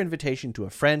 Give your invitation to a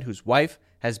friend whose wife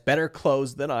has better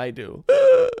clothes than I do."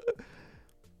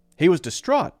 He was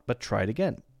distraught, but tried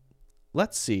again.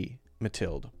 "Let's see,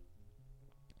 Mathilde."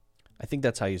 I think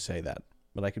that's how you say that,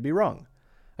 but I could be wrong.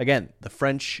 Again, the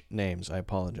French names, I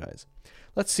apologize.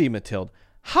 "Let's see, Mathilde.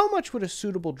 How much would a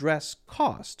suitable dress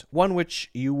cost? One which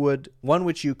you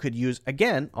could use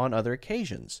again on other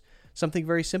occasions. Something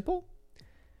very simple?"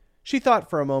 She thought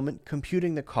for a moment,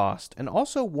 computing the cost, and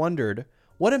also wondered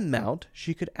what amount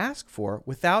she could ask for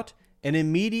without an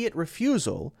immediate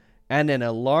refusal and an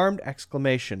alarmed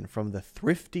exclamation from the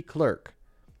thrifty clerk.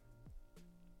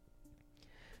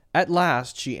 At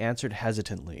last she answered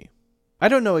hesitantly, "I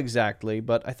don't know exactly,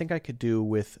 but I think I could do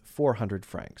with 400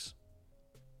 francs.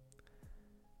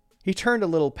 He turned a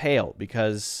little pale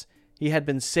because he had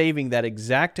been saving that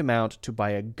exact amount to buy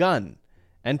a gun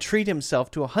and treat himself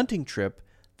to a hunting trip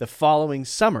the following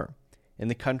summer in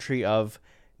the country of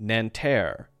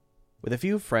Nanterre, with a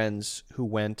few friends who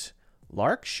went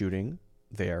lark shooting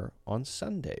there on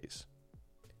Sundays.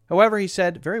 However, he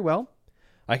said, "Very well,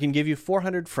 I can give you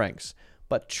 400 francs,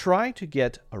 but try to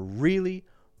get a really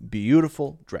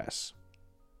beautiful dress."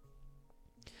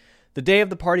 The day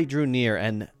of the party drew near,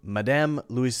 and Madame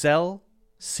Loisel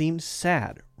seemed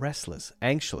sad, restless,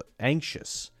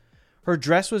 anxious. Her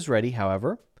dress was ready,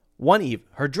 however. One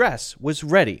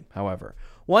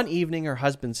evening, her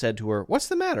husband said to her, "What's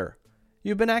the matter?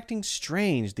 You've been acting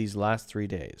strange these last 3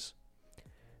 days."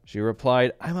 She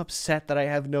replied, "I'm upset that I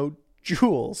have no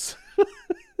jewels."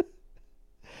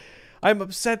 "I'm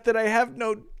upset that I have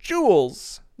no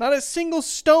jewels. Not a single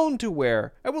stone to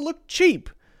wear. I will look cheap.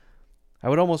 I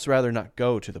would almost rather not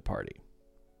go to the party."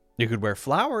 "You could wear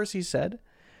flowers," he said.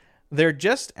 They are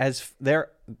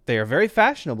very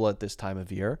fashionable at this time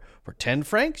of year. For 10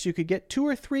 francs, you could get 2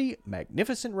 or 3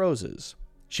 magnificent roses."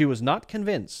 She was not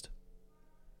convinced.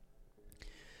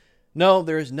 "No,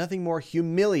 there is nothing more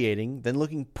humiliating than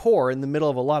looking poor in the middle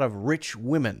of a lot of rich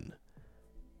women."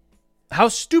 "How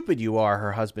stupid you are,"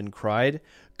 her husband cried.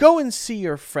 "Go and see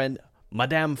your friend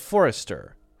Madame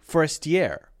Forestier,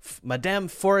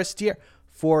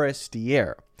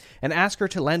 and ask her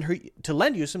to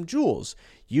lend you some jewels.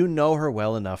 You know her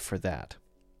well enough for that."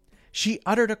 She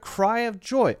uttered a cry of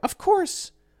joy. "Of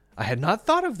course! I had not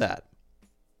thought of that."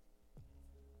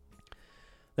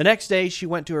 The next day she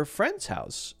went to her friend's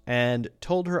house and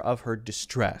told her of her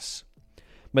distress.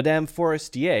 Madame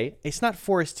Forestier, it's not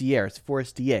Forestier, it's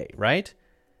Forestier, right?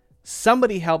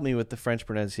 Somebody help me with the French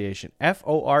pronunciation.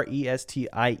 Forestier.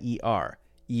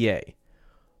 E-A.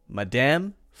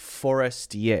 Madame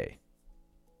Forestier.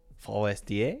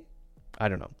 Forestier? I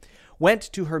don't know. Went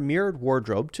to her mirrored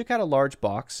wardrobe, took out a large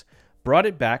box, brought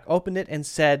it back, opened it, and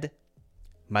said,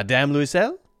 "Madame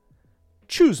Loisel,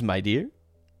 choose, my dear."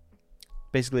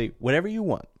 Basically, whatever you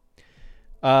want.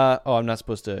 I'm not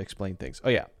supposed to explain things. Oh,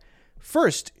 yeah.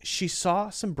 First, she saw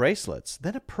some bracelets,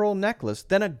 then a pearl necklace,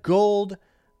 then a gold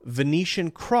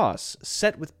Venetian cross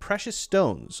set with precious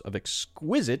stones of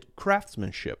exquisite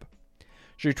craftsmanship.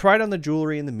 She tried on the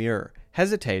jewelry in the mirror,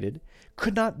 hesitated,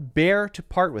 could not bear to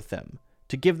part with them,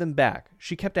 to give them back.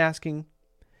 She kept asking,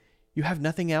 "You have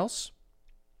nothing else?"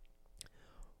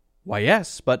 "Why,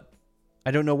 yes, but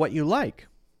I don't know what you like."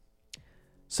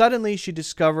 Suddenly she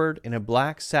discovered in a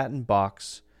black satin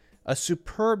box a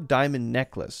superb diamond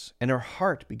necklace, and her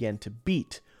heart began to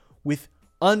beat with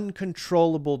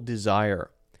uncontrollable desire.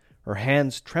 Her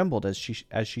hands trembled as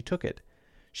she took it.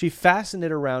 She fastened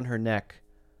it around her neck,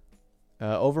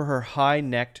 over her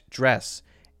high-necked dress,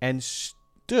 and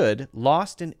stood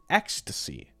lost in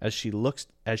ecstasy as she looked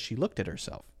at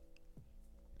herself.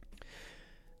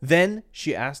 Then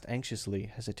she asked anxiously,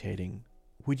 hesitating,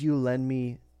 "Would you lend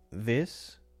me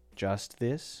this? Just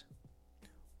this?"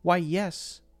 "Why,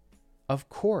 yes, of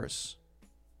course."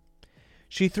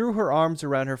 She threw her arms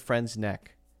around her friend's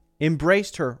neck,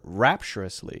 embraced her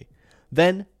rapturously,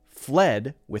 then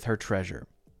fled with her treasure.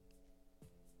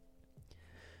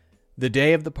 The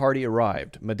day of the party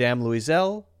arrived. Madame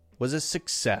Loisel was a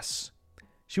success.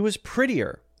 She was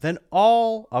prettier than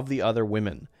all of the other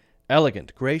women,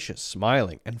 elegant, gracious,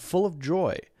 smiling, and full of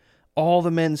joy. All the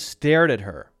men stared at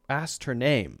her, asked her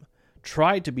name,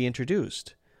 tried to be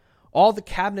introduced. All the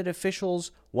cabinet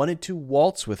officials wanted to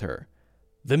waltz with her.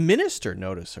 The minister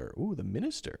noticed her. Ooh, the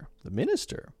minister.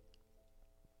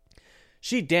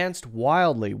 She danced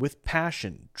wildly with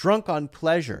passion, drunk on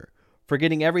pleasure,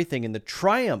 forgetting everything in the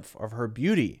triumph of her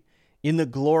beauty, in the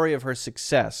glory of her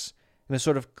success, in a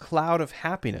sort of cloud of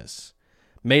happiness,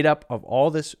 made up of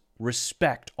all this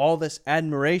respect, all this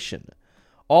admiration,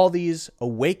 all these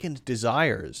awakened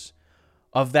desires,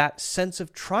 of that sense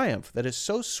of triumph that is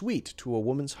so sweet to a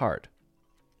woman's heart.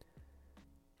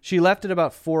 She left at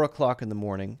about 4 o'clock in the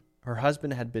morning. Her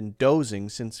husband had been dozing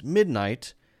since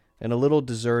midnight in a little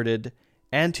deserted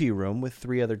anteroom with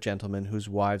 3 other gentlemen whose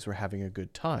wives were having a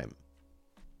good time.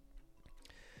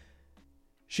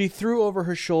 She threw over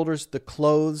her shoulders the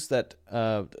clothes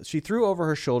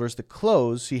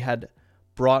he had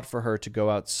brought for her to go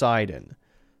outside in,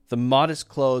 the modest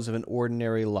clothes of an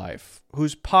ordinary life,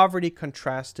 whose poverty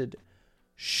contrasted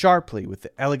sharply with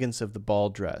the elegance of the ball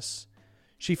dress.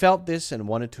 She felt this and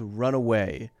wanted to run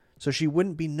away so she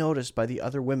wouldn't be noticed by the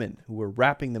other women who were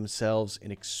wrapping themselves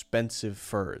in expensive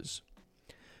furs.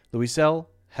 Louiselle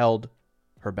held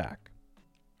her back.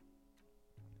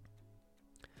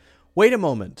 "Wait a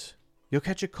moment. You'll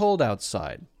catch a cold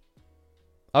outside.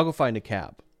 I'll go find a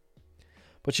cab."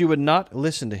 But she would not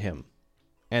listen to him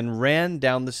and ran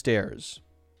down the stairs.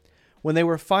 When they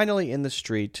were finally in the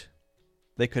street,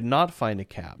 they could not find a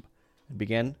cab and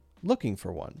began looking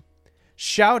for one,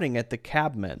 shouting at the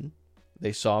cabmen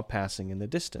they saw passing in the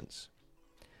distance.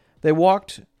 They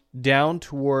walked down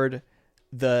toward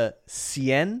the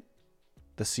Seine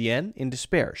in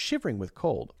despair, shivering with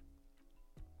cold.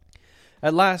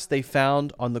 At last they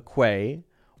found on the quay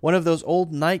one of those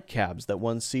old nightcabs that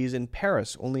one sees in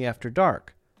Paris only after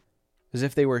dark, as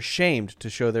if they were ashamed to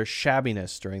show their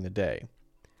shabbiness during the day.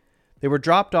 They were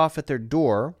dropped off at their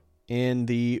door in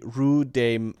the Rue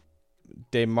des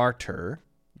Martyrs,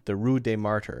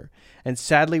 and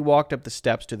sadly walked up the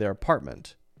steps to their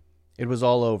apartment. It was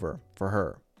all over for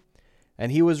her,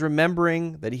 and he was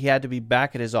remembering that he had to be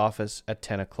back at his office at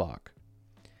 10 o'clock.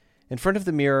 In front of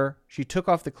the mirror, she took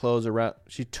off the clothes around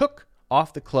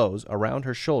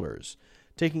her shoulders,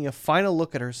 taking a final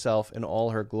look at herself in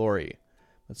all her glory.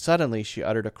 But suddenly she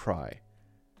uttered a cry.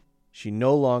 She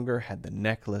no longer had the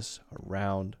necklace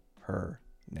around her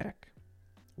neck.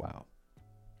 Wow.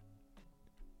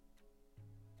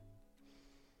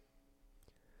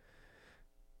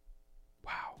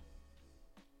 Wow.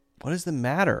 "What is the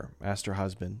matter?" asked her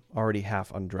husband, already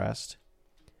half undressed.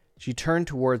 She turned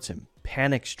towards him,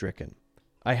 panic-stricken.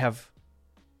 I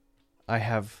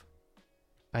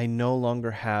no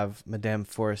longer have Madame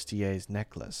Forestier's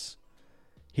necklace."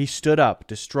 He stood up,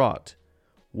 distraught.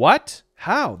 "What?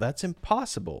 How? That's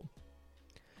impossible."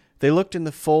 They looked in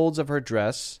the folds of her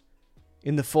dress,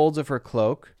 in the folds of her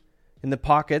cloak, in the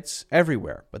pockets,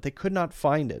 everywhere, but they could not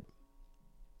find it.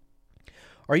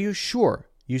 "Are you sure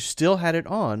you still had it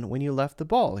on when you left the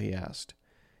ball?" he asked.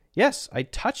 "Yes, I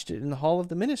touched it in the hall of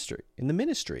the ministry.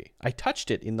 I touched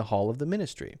it in the hall of the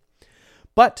ministry.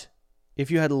 But if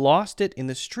you had lost it in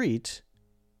the street,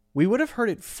 we would have heard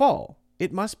it fall.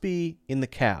 It must be in the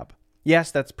cab."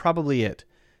 "Yes, that's probably it.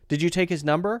 Did you take his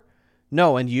number?"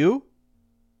 "No, and you?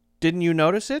 Didn't you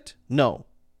notice it?" "No."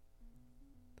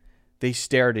 They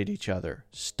stared at each other,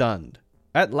 stunned.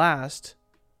 At last,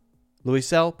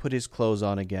 Louiselle put his clothes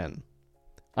on again.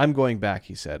 "I'm going back,"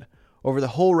 he said, "over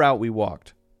the whole route we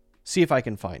walked. See if I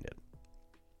can find it."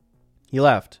 He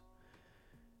left.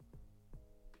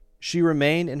 She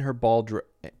remained in her ball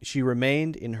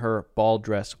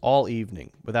dress all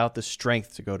evening, without the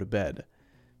strength to go to bed,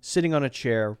 sitting on a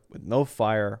chair with no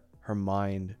fire, her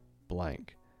mind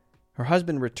blank. Her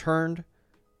husband returned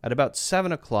at about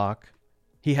 7 o'clock.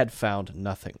 He had found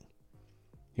nothing.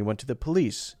 He went to the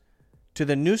police, to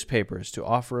the newspapers to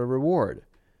offer a reward,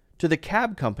 to the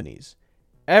cab companies.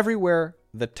 Everywhere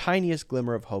the tiniest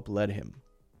glimmer of hope led him.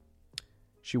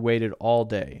 She waited all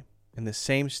day, in the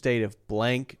same state of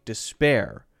blank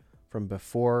despair from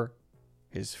before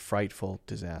his frightful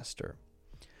disaster.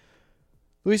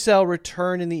 Louiselle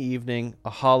returned in the evening, a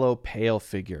hollow, pale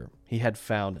figure. He had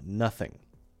found nothing.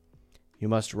 "You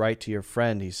must write to your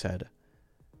friend," he said.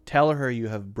 "Tell her you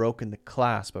have broken the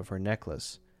clasp of her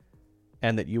necklace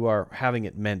and that you are having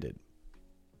it mended.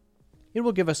 It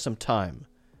will give us some time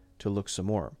to look some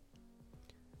more."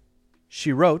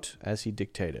 She wrote as he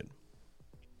dictated.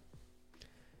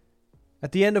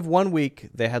 At the end of 1 week,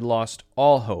 they had lost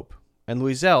all hope, and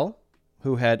Louiselle,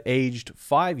 who had aged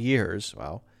 5 years,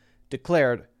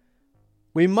 declared,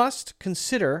 "We must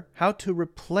consider how to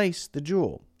replace the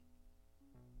jewel."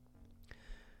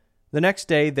 The next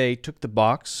day, they took the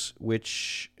box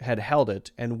which had held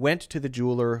it and went to the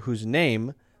jeweler whose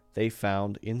name they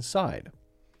found inside.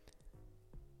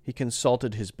 He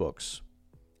consulted his books.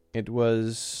 "It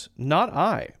was not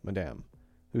I, madame,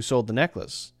 who sold the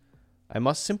necklace. I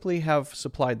must simply have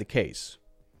supplied the case."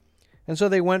 And so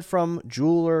they went from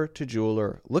jeweler to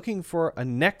jeweler, looking for a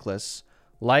necklace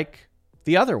like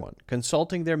the other one,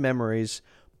 consulting their memories,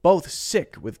 both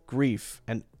sick with grief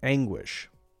and anguish.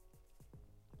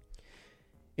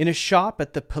 In a shop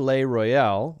at the Palais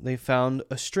Royal, they found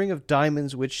a string of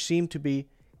diamonds which seemed to be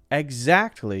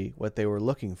exactly what they were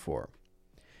looking for.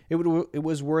 It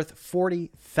was worth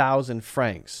 40,000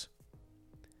 francs.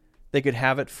 They could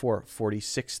have it for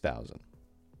 46,000.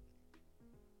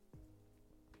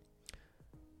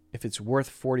 If it's worth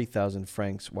 40,000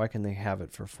 francs, why can they have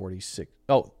it for 46?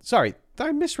 Oh, sorry,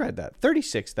 I misread that.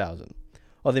 36,000.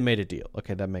 Oh, they made a deal.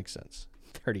 Okay, that makes sense.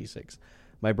 36.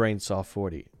 My brain saw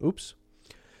 40. Oops.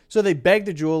 So they begged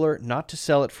the jeweler not to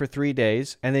sell it for 3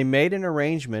 days, and they made an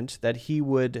arrangement that he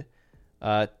would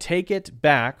take it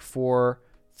back for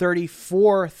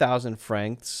 34,000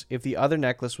 francs if the other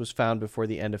necklace was found before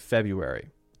the end of February.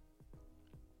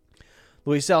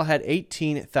 Louisel had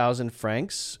 18,000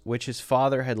 francs, which his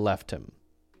father had left him.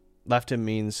 Left him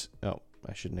means,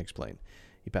 I shouldn't explain.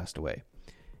 He passed away.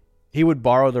 He would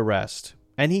borrow the rest,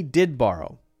 and he did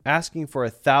borrow, asking for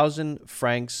 1,000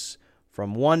 francs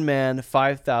from one man,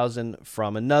 5,000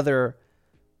 from another,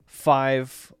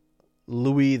 5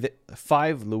 Louis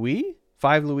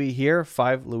here,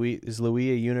 5 Louis, is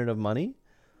Louis a unit of money?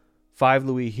 5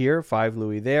 Louis here, 5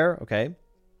 Louis there, okay.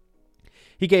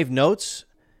 He gave notes,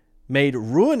 made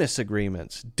ruinous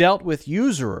agreements, dealt with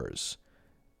usurers,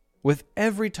 with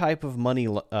every type of money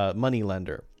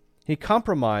lender. He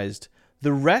compromised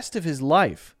the rest of his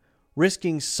life,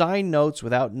 risking signed notes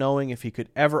without knowing if he could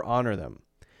ever honor them,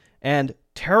 and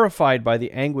terrified by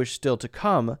the anguish still to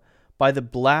come, by the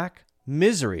black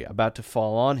misery about to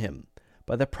fall on him,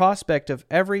 by the prospect of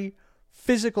every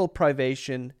physical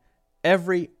privation,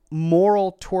 every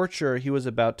moral torture he was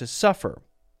about to suffer.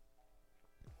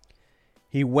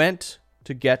 He went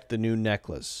to get the new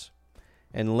necklace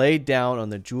and laid down on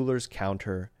the jeweler's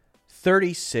counter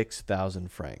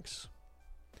 36,000 francs.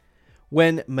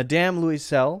 When Madame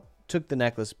Louisel took the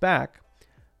necklace back,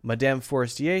 Madame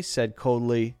Forestier said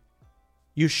coldly,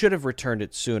 "You should have returned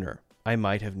it sooner. I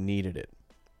might have needed it."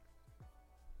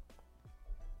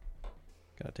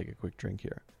 Gotta take a quick drink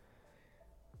here.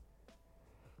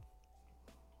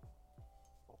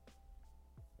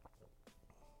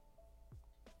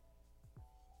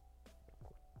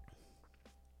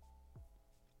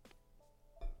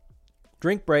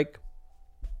 Drink break.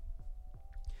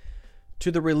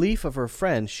 To the relief of her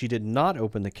friend, she did not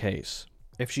open the case.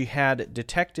 If she had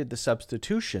detected the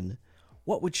substitution,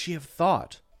 what would she have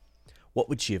thought? What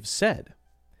would she have said?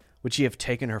 Would she have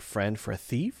taken her friend for a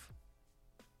thief?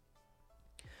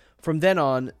 From then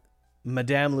on,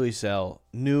 Madame Louisel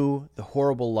knew the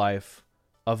horrible life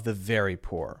of the very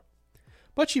poor.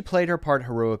 But she played her part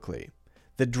heroically.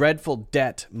 The dreadful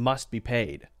debt must be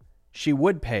paid. She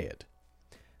would pay it.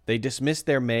 They dismissed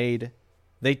their maid.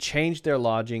 They changed their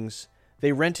lodgings.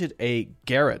 They rented a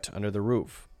garret under the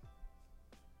roof.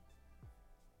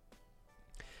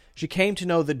 She came to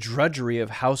know the drudgery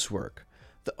of housework,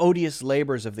 the odious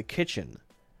labors of the kitchen.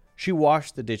 She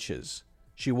washed the dishes.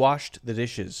 She washed the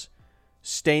dishes,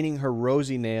 staining her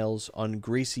rosy nails on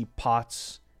greasy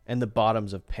pots and the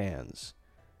bottoms of pans.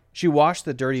 She washed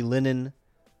the dirty linen,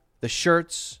 the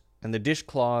shirts, and the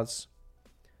dishcloths,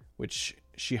 which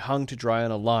she hung to dry on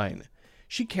a line.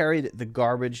 She carried the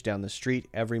garbage down the street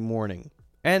every morning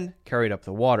and carried up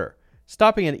the water,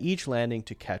 stopping at each landing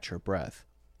to catch her breath.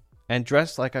 And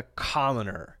dressed like a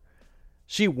commoner,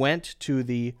 she went to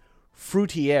the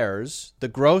fruitiers, the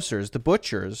grocers, the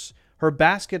butchers, her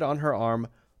basket on her arm,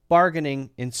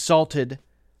 bargaining, insulted,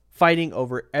 fighting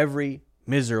over every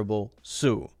miserable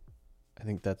sou. I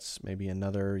think that's maybe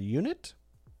another unit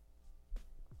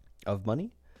of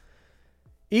money.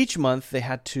 Each month they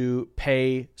had to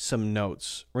pay some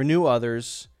notes, renew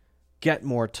others, get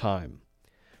more time.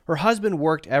 Her husband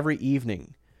worked every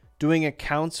evening, doing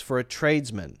accounts for a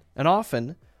tradesman, and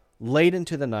often, late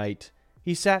into the night,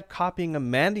 he sat copying a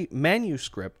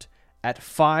manuscript at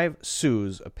 5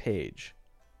 sous a page.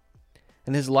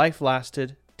 And his life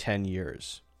lasted 10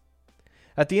 years.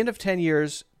 At the end of 10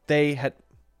 years, they had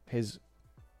his...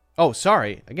 Oh,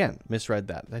 sorry. Again, misread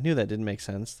that. I knew that didn't make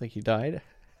sense. Like he died.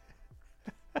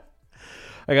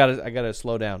 I gotta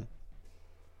slow down.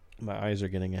 My eyes are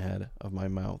getting ahead of my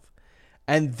mouth.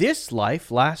 And this life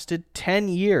lasted 10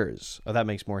 years. Oh, that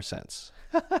makes more sense.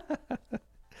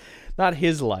 Not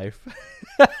his life.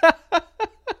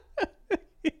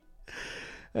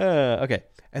 Okay.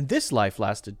 And this life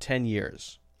lasted 10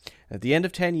 years. At the end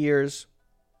of 10 years,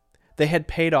 they had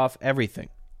paid off everything.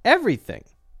 Everything.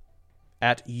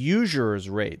 At usurers'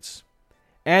 rates.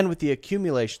 And with the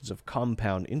accumulations of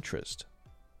compound interest.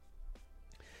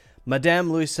 Madame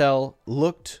Louisel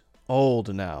looked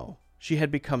old now. She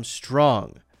had become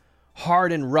strong,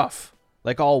 hard and rough,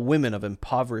 like all women of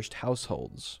impoverished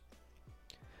households.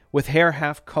 With hair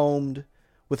half combed,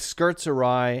 with skirts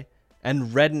awry,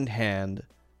 and reddened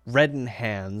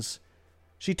hands,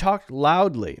 she talked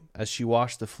loudly as she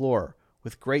washed the floor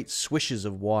with great swishes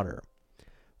of water.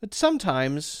 But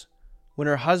sometimes, when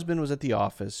her husband was at the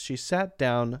office, she sat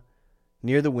down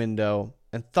near the window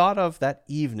and thought of that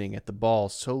evening at the ball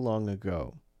so long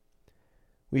ago,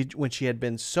 when she had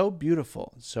been so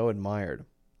beautiful and so admired.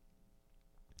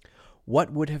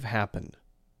 What would have happened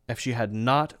if she had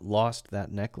not lost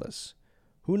that necklace?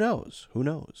 Who knows? Who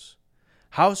knows?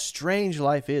 How strange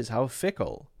life is, how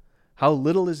fickle, how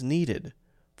little is needed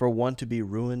for one to be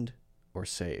ruined or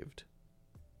saved.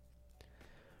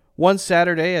 One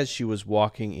Saturday, as she was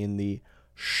walking in the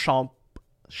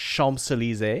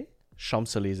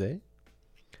Champs-Élysées,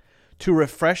 to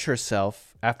refresh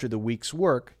herself after the week's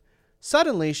work,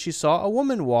 suddenly she saw a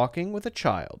woman walking with a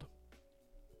child.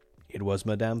 It was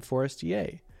Madame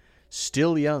Forestier,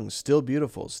 still young, still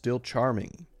beautiful, still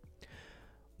charming.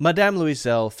 Madame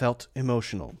Loisel felt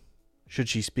emotional. Should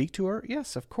she speak to her?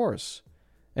 Yes, of course.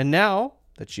 And now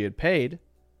that she had paid,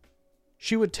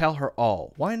 she would tell her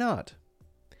all. Why not?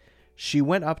 She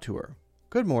went up to her.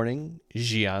 Good morning,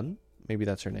 Jeanne. Maybe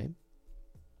that's her name.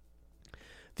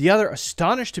 The other,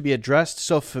 astonished to be addressed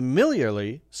so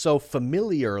familiarly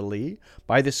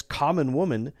by this common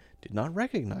woman, did not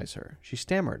recognize her. She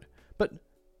stammered. But,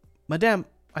 Madame,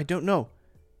 I don't know.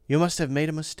 You must have made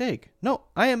a mistake. No,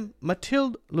 I am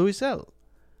Mathilde Loisel.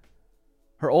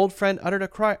 Her old friend uttered a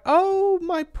cry. Oh,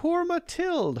 my poor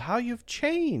Mathilde, how you've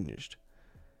changed.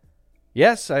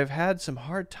 Yes, I've had some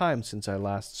hard times since I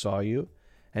last saw you,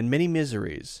 and many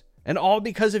miseries, and all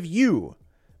because of you.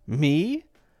 Me?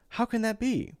 How can that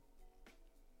be?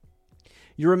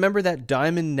 You remember that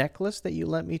diamond necklace that you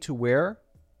lent me to wear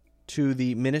to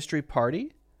the ministry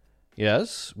party?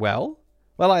 Yes, well,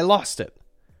 I lost it.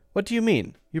 What do you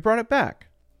mean? You brought it back.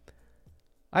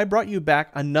 I brought you back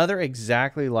another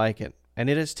exactly like it, and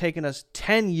it has taken us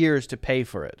 10 years to pay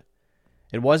for it.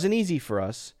 It wasn't easy for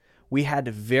us. We had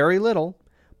very little,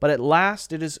 but at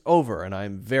last it is over, and I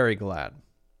am very glad.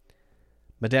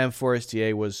 Madame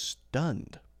Forestier was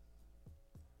stunned.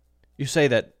 You say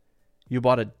that you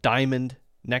bought a diamond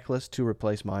necklace to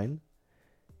replace mine?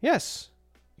 Yes.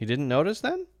 You didn't notice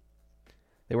then?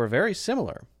 They were very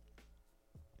similar.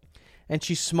 And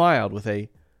she smiled with a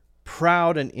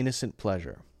proud and innocent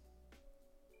pleasure.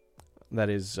 That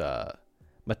is,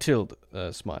 Mathilde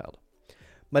smiled.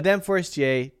 Madame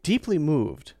Forestier, deeply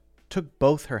moved, took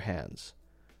both her hands.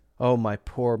 Oh, my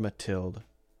poor Mathilde.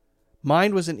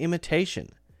 Mine was an imitation.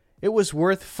 It was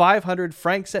worth 500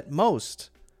 francs at most.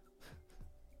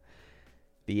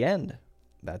 The end.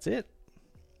 That's it.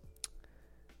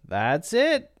 That's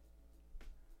it.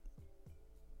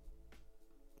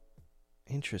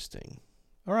 Interesting.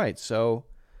 All right, so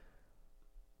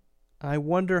I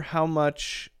wonder how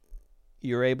much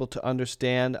you're able to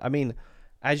understand. I mean,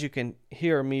 as you can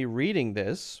hear me reading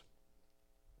this,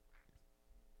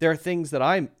 there are things that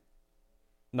I'm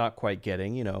not quite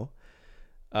getting,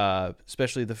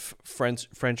 especially the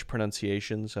French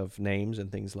pronunciations of names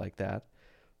and things like that.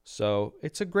 So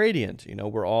it's a gradient,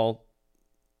 we're all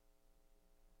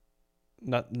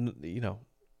not,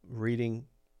 reading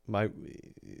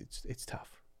it's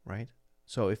tough, right?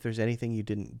 So if there's anything you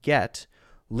didn't get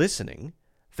listening,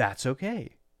 that's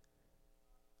okay.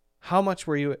 How much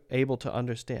were you able to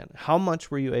understand? How much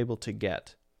were you able to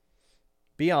get?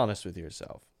 Be honest with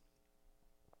yourself.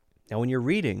 Now, when you're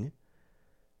reading,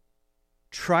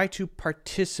 try to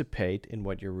participate in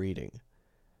what you're reading.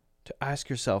 To ask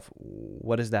yourself,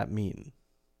 what does that mean?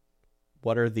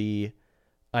 What are the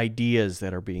ideas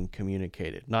that are being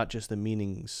communicated? Not just the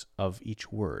meanings of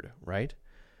each word, right?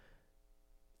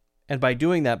 And by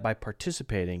doing that, by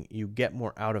participating, you get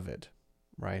more out of it,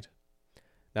 right?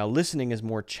 Now, listening is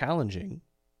more challenging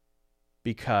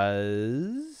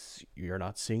because you're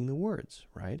not seeing the words,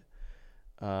 right?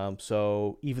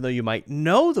 So even though you might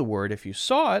know the word if you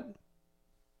saw it,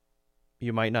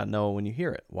 you might not know it when you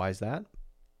hear it. Why is that?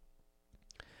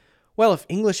 Well, if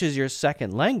English is your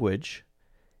second language,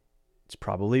 it's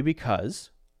probably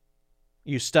because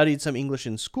you studied some English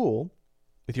in school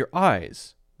with your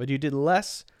eyes, but you did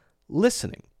less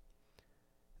listening.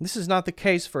 This is not the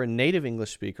case for a native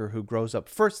English speaker who grows up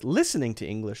first listening to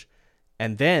English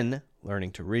and then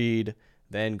learning to read,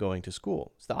 then going to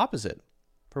school. It's the opposite.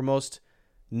 For most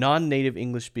non-native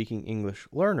English-speaking English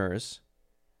learners,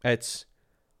 it's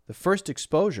the first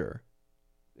exposure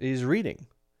is reading.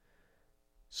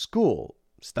 School,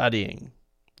 studying,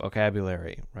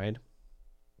 vocabulary, right?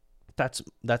 That's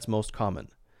most common.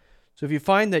 So if you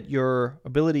find that your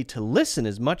ability to listen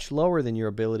is much lower than your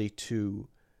ability to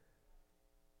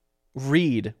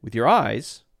read with your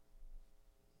eyes,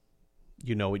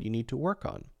 you know what you need to work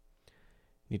on.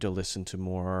 You need to listen to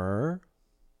more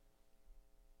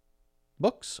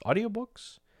books,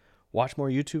 audiobooks, watch more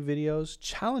YouTube videos,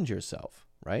 challenge yourself,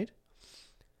 right?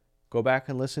 Go back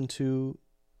and listen to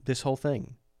this whole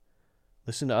thing.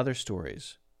 Listen to other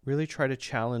stories. Really try to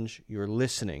challenge your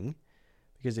listening,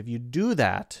 because if you do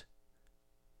that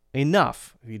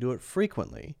enough, if you do it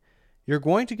frequently, you're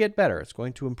going to get better. It's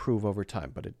going to improve over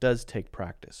time, but it does take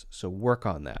practice. So work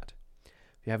on that.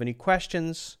 If you have any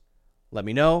questions, let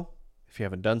me know. If you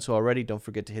haven't done so already, don't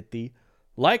forget to hit the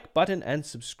like button and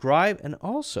subscribe. And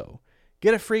also,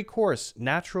 Get a free course,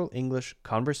 Natural English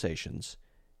Conversations,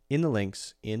 in the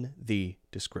links in the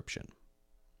description.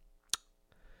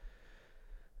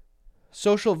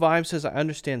 Social Vibe says, I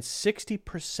understand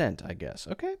 60%, I guess.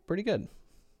 Okay, pretty good.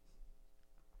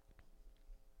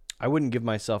 I wouldn't give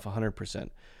myself 100%. There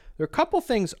are a couple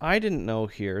things I didn't know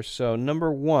here. So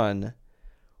number one,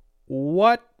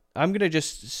 I'm going to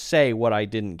just say what I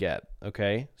didn't get,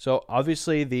 okay? So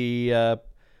obviously the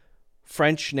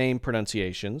French name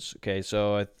pronunciations, okay?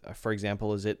 So for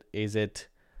example, is it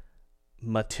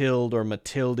Mathilde or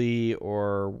Mathilde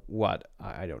or what?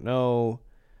 I don't know.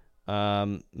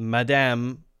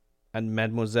 Madame and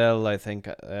Mademoiselle, I think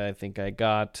I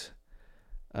got.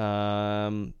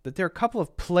 But there are a couple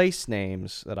of place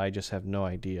names that I just have no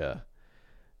idea.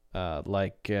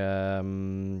 Like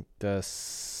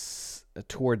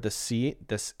toward the sea,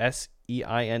 this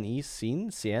Seine,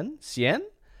 Seine.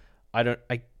 I don't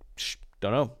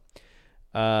know.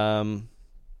 And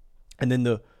then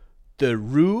the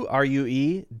rue,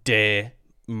 Rue, de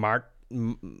martyr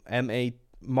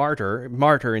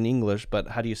in English, but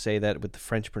how do you say that with the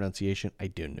French pronunciation? I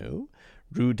don't know.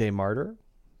 Rue des Martyrs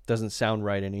doesn't sound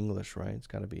right in English, right? It's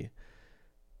got to be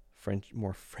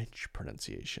more French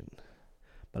pronunciation,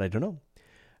 but I don't know.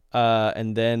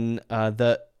 And then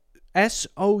the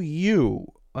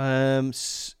SOU and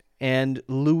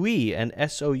Louis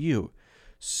and SOU.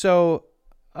 So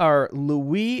are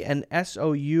Louis and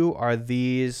SOU, are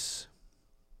these...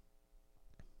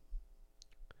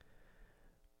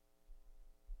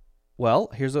 Well,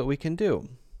 here's what we can do.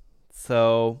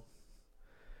 So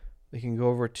we can go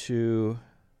over to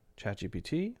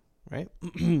ChatGPT, right?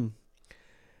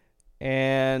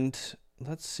 And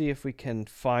let's see if we can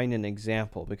find an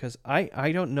example, because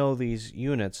I don't know these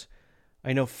units.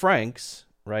 I know francs,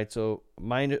 right? So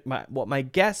my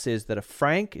guess is that a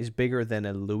franc is bigger than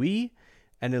a louis,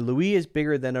 and a louis is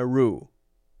bigger than a roux.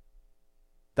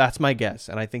 That's my guess,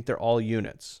 and I think they're all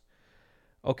units.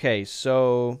 Okay,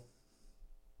 so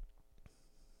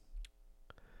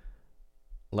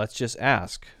let's just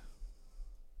ask.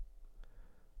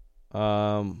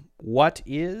 What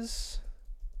is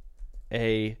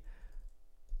a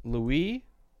louis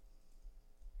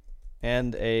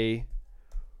and a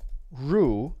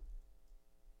roux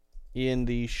in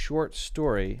the short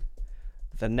story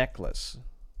The Necklace?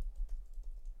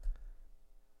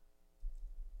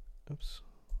 Oops.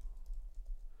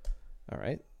 All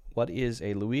right. What is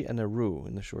a louis and a roux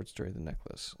in the short story The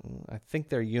Necklace? I think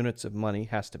they're units of money.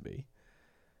 Has to be.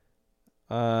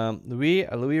 A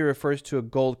louis refers to a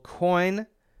gold coin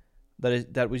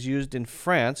that was used in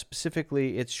France.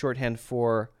 Specifically, it's shorthand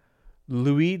for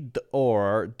Louis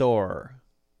d'Or,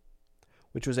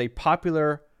 which was a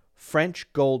popular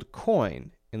French gold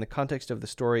coin. In the context of the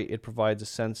story, it provides a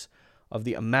sense of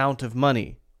the amount of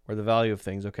money or the value of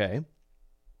things. Okay.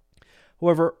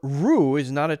 However, roux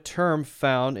is not a term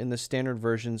found in the standard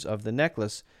versions of The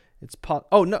Necklace.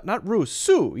 Not roux,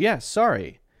 sou. Yes,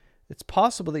 sorry. It's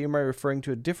possible that you might be referring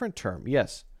to a different term.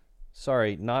 Yes.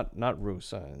 Sorry, not roux.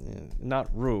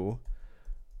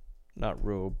 Not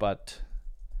roux, but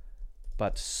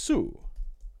sou.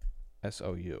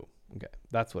 SOU. Okay,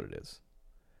 that's what it is.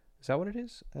 Is that what it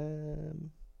is?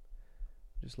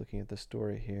 Just looking at the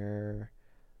story here.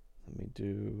 Let me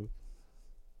do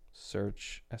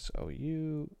search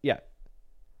SOU. Yeah.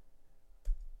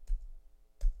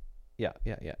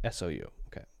 SOU.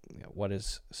 Okay. Yeah. What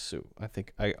is sou?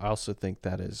 I also think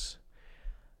that is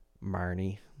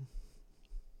Marnie.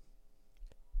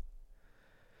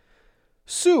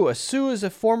 Sou. A sou is a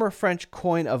former French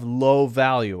coin of low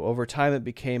value. Over time, it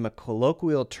became a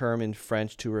colloquial term in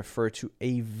French to refer to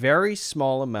a very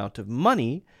small amount of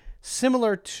money,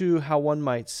 similar to how one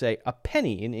might say a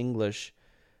penny in English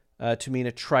to mean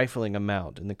a trifling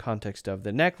amount. In the context of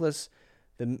The Necklace,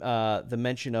 the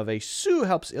mention of a sou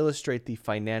helps illustrate the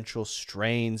financial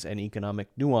strains and economic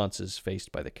nuances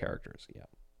faced by the characters. Yeah.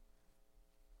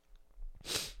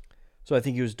 So I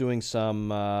think he was doing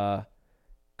some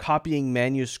copying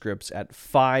manuscripts at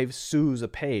 5 sous a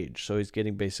page. So he's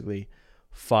getting basically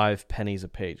 5 pennies a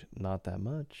page. Not that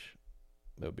much.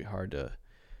 It would be hard to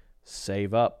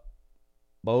save up.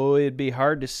 Boy, it'd be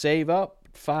hard to save up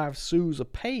 5 sous a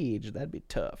page. That'd be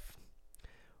tough.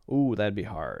 Ooh, that'd be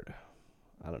hard.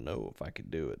 I don't know if I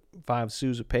could do it. 5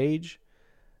 sous a page?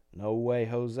 No way,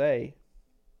 Jose.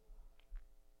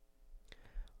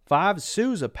 5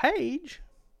 sous a page?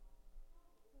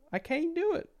 I can't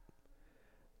do it.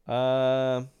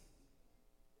 And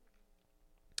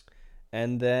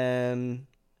then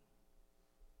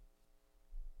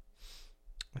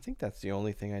I think that's the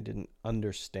only thing I didn't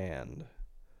understand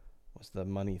was the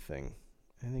money thing.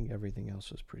 I think everything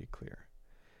else was pretty clear.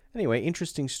 Anyway,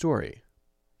 interesting story.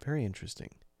 Very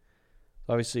interesting.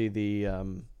 Obviously, the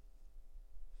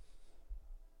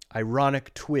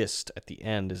ironic twist at the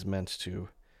end is meant to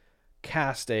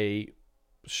cast a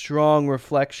strong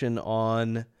reflection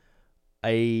on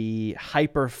a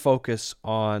hyper focus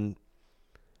on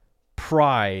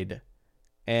pride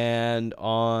and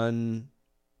on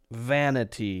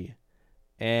vanity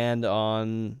and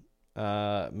on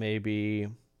maybe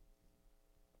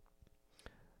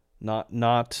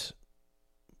not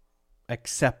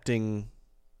accepting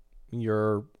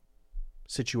your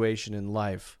situation in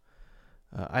life.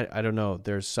 I don't know.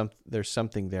 There's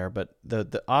something there, but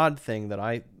the odd thing that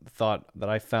I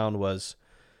found was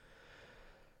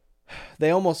they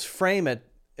almost frame it.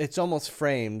 It's almost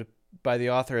framed by the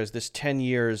author as this 10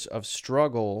 years of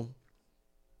struggle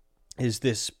is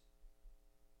this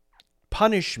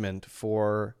punishment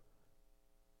for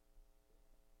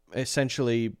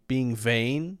essentially being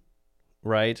vain,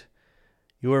 right?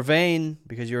 You were vain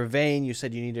because you were vain. You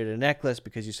said you needed a necklace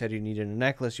because you said you needed a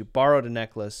necklace. You borrowed a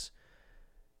necklace.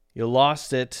 You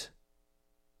lost it.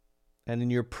 And then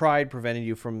your pride prevented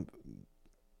you from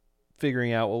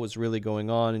figuring out what was really going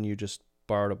on, and you just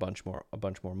borrowed a bunch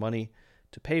more money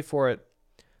to pay for it.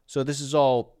 So this is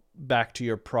all back to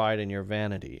your pride and your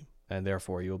vanity, and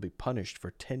therefore you'll be punished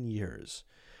for 10 years.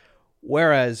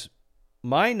 Whereas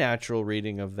my natural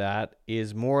reading of that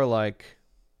is more like,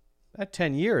 at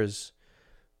 10 years,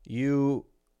 you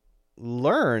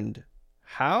learned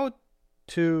how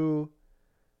to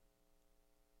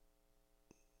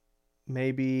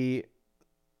maybe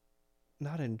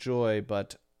not enjoy,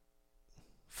 but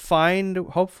find,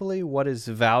 hopefully, what is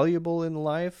valuable in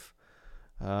life.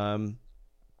 It's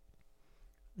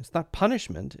not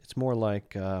punishment. It's more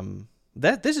like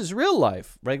that. This is real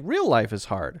life. Right? Real life is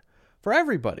hard for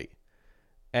everybody.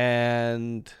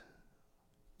 And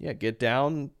yeah, get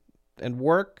down and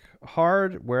work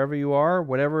hard wherever you are,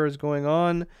 whatever is going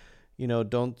on.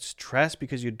 Don't stress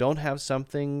because you don't have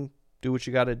something. Do what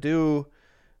you got to do.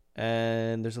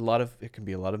 And it can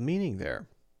be a lot of meaning there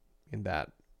in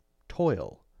that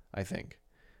toil, I think.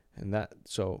 And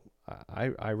so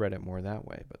I read it more that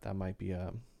way, but that might be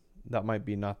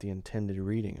not the intended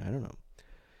reading.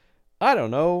 I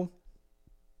don't know.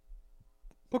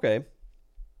 Okay.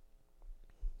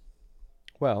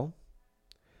 Well,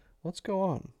 let's go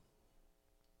on.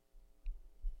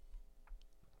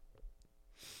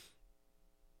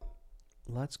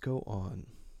 Let's go on.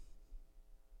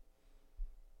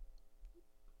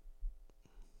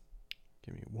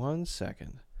 Give me 1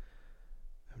 second.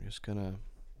 I'm just gonna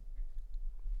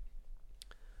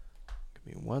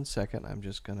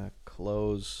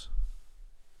close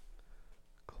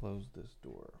this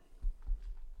door.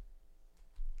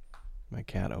 My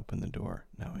cat opened the door.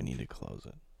 Now I need to close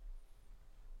it.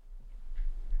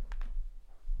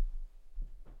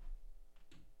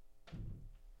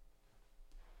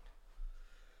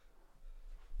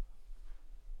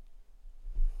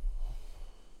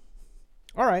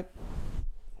 All right.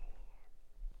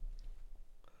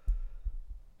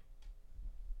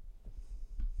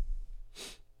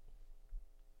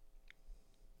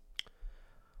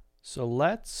 So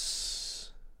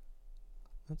let's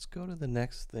go to the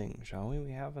next thing, shall we?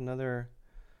 We have another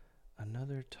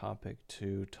topic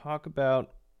to talk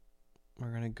about.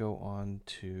 We're going to go on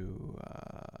to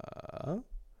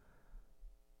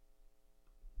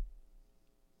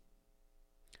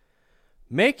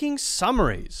making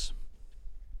summaries.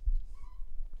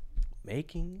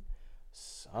 Making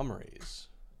summaries.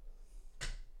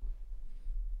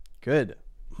 Good.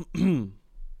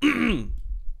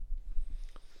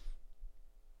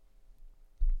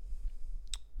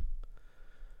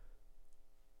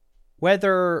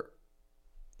 Whether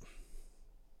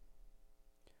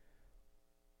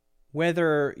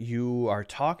you are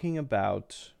talking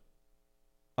about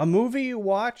a movie you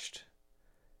watched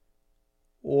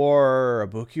or a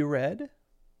book you read,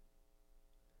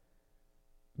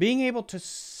 being able to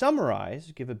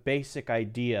summarize, give a basic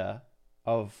idea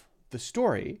of the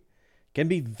story can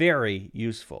be very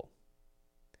useful.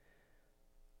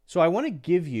 So I want to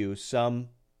give you some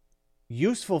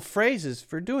useful phrases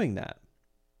for doing that.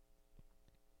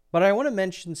 But I want to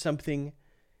mention something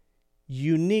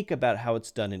unique about how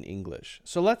it's done in English.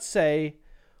 So let's say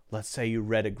you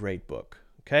read a great book,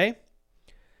 okay?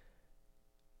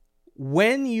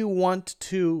 When you want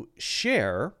to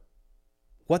share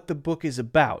what the book is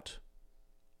about,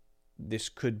 this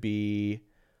could be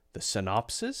the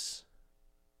synopsis,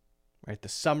 right? The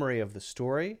summary of the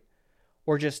story,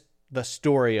 or just the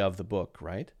story of the book,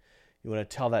 right? You want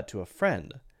to tell that to a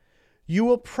friend. You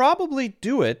will probably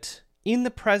do it in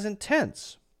the present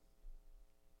tense.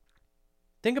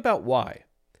 Think about why.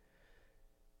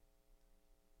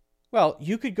 Well,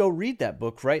 you could go read that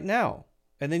book right now,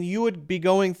 and then you would be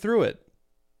going through it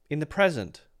in the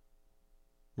present,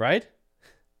 right?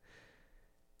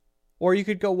 Or you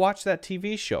could go watch that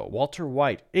TV show. Walter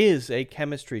White is a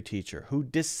chemistry teacher who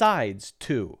decides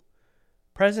to.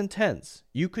 Present tense.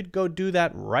 You could go do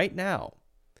that right now.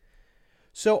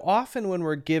 So often when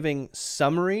we're giving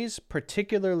summaries,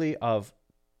 particularly of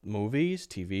movies,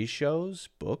 TV shows,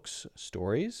 books,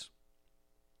 stories,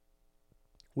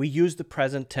 we use the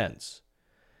present tense.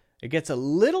 It gets a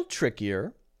little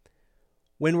trickier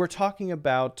when we're talking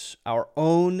about our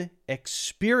own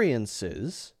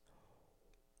experiences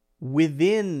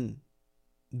within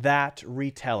that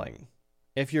retelling.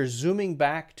 If you're zooming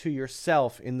back to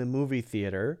yourself in the movie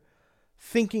theater,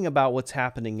 thinking about what's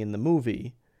happening in the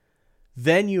movie,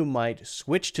 then you might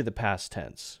switch to the past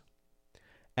tense.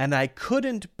 And I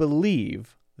couldn't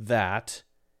believe that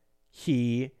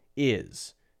he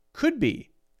is. Could be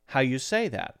how you say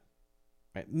that.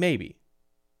 Right? Maybe.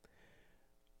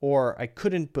 Or I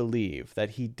couldn't believe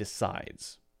that he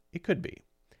decides. It could be.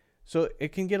 So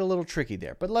it can get a little tricky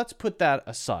there. But let's put that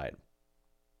aside.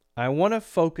 I want to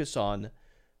focus on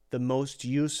the most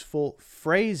useful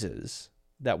phrases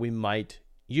that we might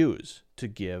use to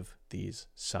give these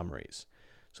summaries.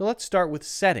 So let's start with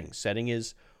setting. Setting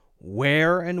is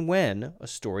where and when a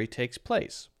story takes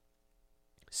place.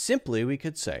 Simply, we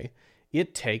could say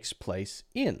it takes place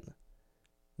in.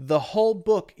 The whole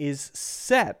book is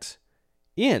set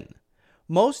in.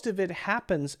 Most of it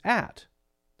happens at.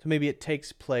 So maybe it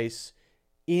takes place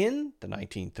in the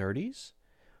 1930s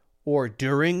or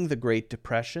during the Great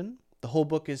Depression. The whole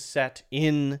book is set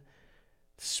in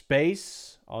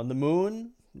space, on the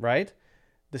moon, right?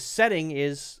 The setting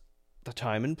is the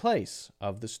time and place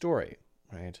of the story,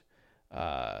 right?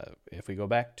 If we go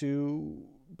back to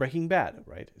Breaking Bad,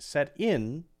 right? Set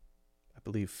in, I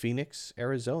believe, Phoenix,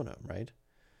 Arizona, right?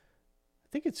 I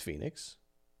think it's Phoenix.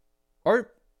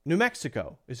 Or New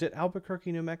Mexico. Is it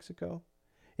Albuquerque, New Mexico?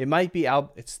 It might be,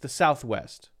 it's the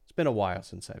Southwest. It's been a while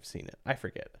since I've seen it. I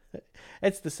forget.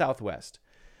 It's the Southwest.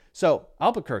 So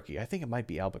Albuquerque, I think it might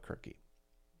be Albuquerque.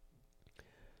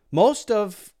 Most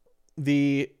of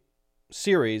the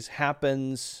series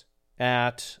happens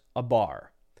at a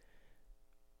bar.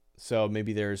 So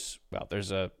maybe there's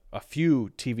a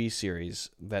few TV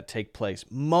series that take place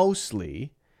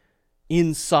mostly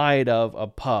inside of a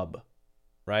pub,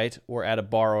 right? Or at a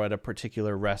bar or at a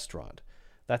particular restaurant.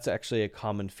 That's actually a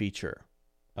common feature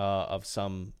of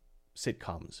some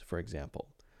sitcoms, for example.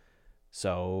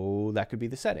 So that could be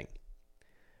the setting.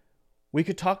 We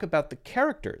could talk about the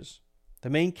characters. The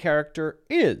main character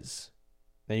is.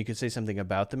 Then you could say something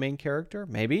about the main character,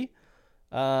 maybe.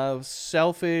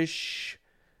 Selfish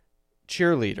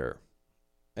cheerleader.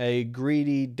 A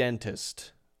greedy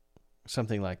dentist.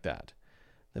 Something like that.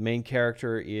 The main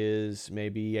character is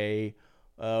maybe a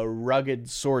rugged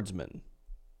swordsman.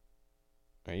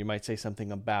 Or you might say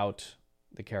something about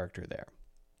the character there.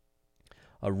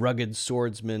 A rugged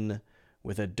swordsman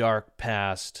with a dark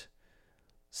past,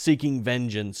 seeking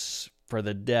vengeance for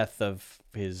the death of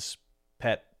his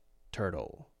pet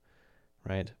turtle,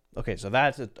 right? Okay, so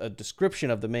that's a description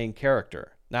of the main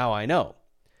character. Now I know.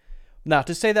 Now,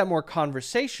 to say that more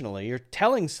conversationally, you're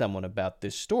telling someone about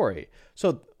this story.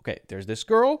 So, okay, there's this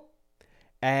girl,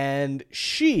 and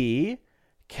she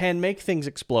can make things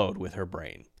explode with her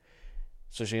brain.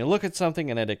 So she can look at something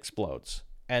and it explodes.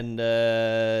 And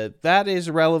that is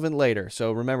relevant later,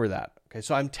 so remember that. Okay,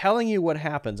 so I'm telling you what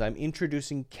happens. I'm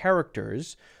introducing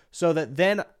characters so that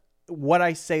then what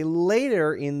I say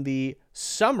later in the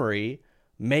summary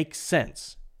makes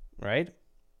sense, right?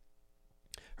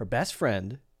 Her best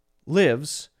friend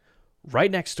lives right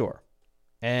next door.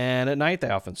 And at night, they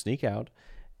often sneak out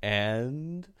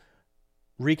and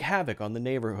wreak havoc on the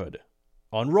neighborhood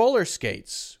on roller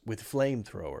skates with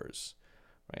flamethrowers,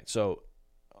 right? So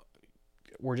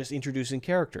we're just introducing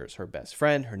characters. Her best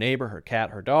friend, her neighbor, her cat,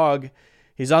 her dog,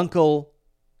 his uncle,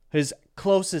 his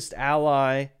closest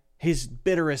ally, his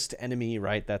bitterest enemy,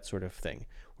 right? That sort of thing.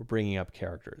 We're bringing up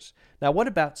characters. Now, what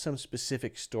about some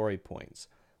specific story points?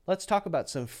 Let's talk about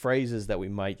some phrases that we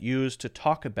might use to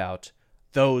talk about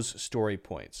those story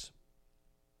points.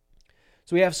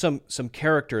 So we have some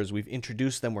characters. We've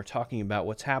introduced them. We're talking about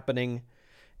what's happening.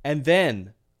 And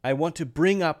then I want to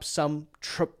bring up some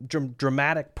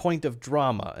dramatic point of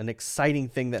drama, an exciting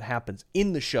thing that happens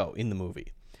in the show, in the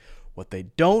movie. What they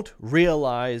don't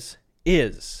realize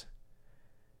is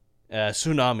a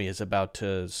tsunami is about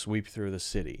to sweep through the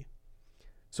city.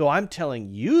 So I'm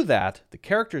telling you that. The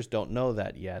characters don't know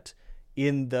that yet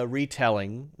in the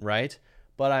retelling, right?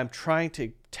 But I'm trying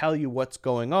to tell you what's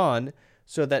going on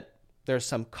so that there's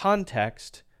some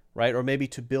context right? Or maybe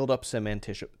to build up some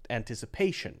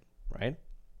anticipation, right?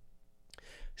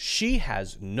 She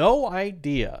has no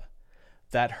idea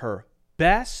that her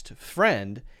best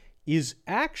friend is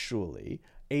actually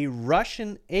a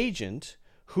Russian agent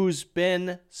who's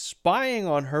been spying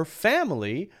on her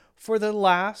family for the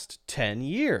last 10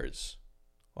 years.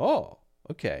 Oh,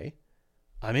 okay.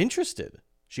 I'm interested.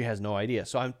 She has no idea.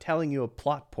 So I'm telling you a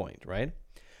plot point, right?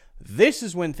 This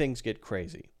is when things get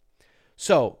crazy.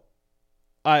 So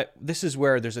this is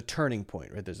where there's a turning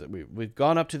point, right? We've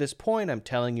gone up to this point. I'm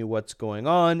telling you what's going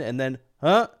on. And then,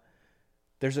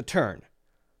 there's a turn.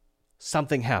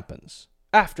 Something happens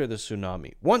after the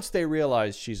tsunami. Once they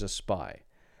realize she's a spy,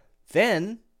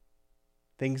 then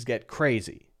things get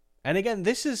crazy. And again,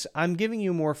 I'm giving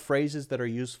you more phrases that are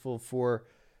useful for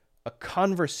a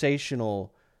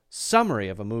conversational summary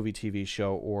of a movie, TV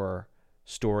show, or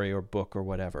story, or book, or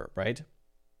whatever, right?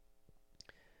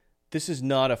 This is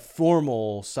not a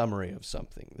formal summary of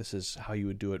something. This is how you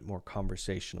would do it more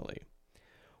conversationally.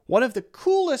 One of the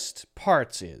coolest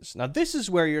parts is, now this is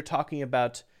where you're talking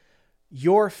about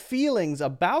your feelings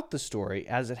about the story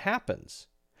as it happens.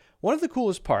 One of the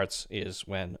coolest parts is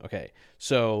when,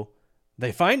 so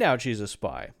they find out she's a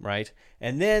spy, right?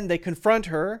 And then they confront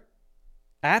her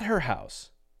at her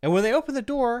house. And when they open the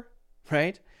door,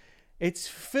 right, it's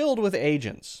filled with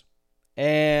agents.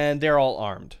 And they're all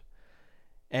armed.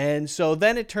 And so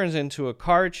then it turns into a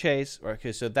car chase.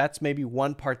 Okay, so that's maybe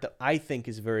one part that I think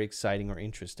is very exciting or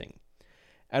interesting.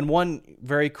 And one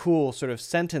very cool sort of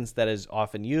sentence that is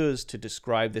often used to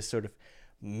describe this sort of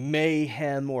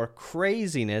mayhem or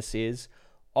craziness is,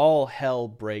 all hell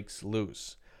breaks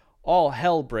loose. All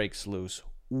hell breaks loose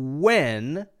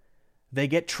when they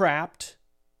get trapped,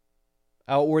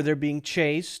 or they're being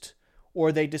chased,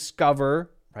 or they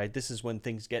discover, right? This is when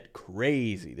things get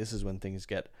crazy. This is when things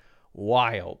get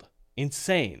wild,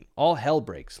 insane. All hell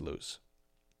breaks loose.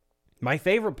 My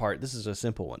favorite part, this is a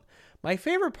simple one. My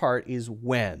favorite part is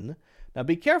when, now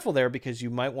be careful there because you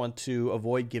might want to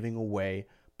avoid giving away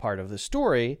part of the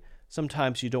story.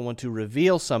 Sometimes you don't want to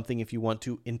reveal something if you want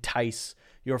to entice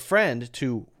your friend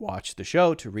to watch the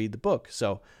show, to read the book.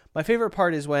 So my favorite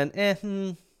part is when,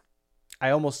 I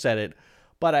almost said it,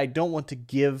 but I don't want to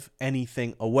give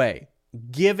anything away.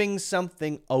 Giving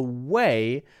something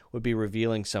away would be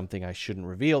revealing something I shouldn't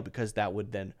reveal, because that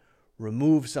would then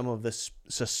remove some of the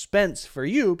suspense for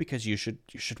you, because you should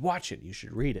watch it, you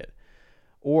should read it.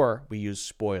 Or we use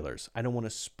spoilers. I don't want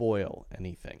to spoil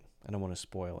anything.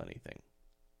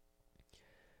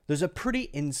 There's a pretty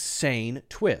insane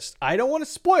twist. I don't want to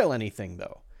spoil anything,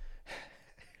 though.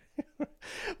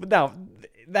 But now,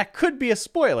 that could be a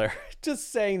spoiler.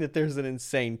 Just saying that there's an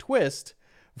insane twist,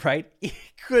 right? It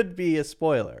could be a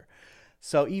spoiler.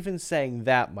 So even saying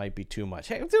that might be too much.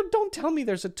 Hey, don't tell me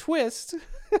there's a twist,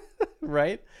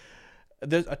 right?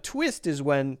 A twist is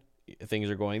when things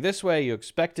are going this way, you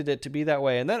expected it to be that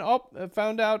way, and then I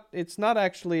found out it's not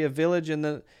actually a village in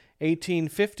the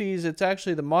 1850s, it's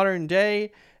actually the modern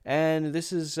day, and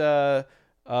this is a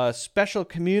special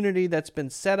community that's been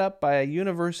set up by a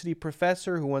university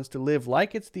professor who wants to live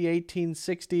like it's the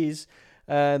 1860s,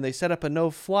 and they set up a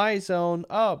no-fly zone.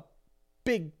 Oh,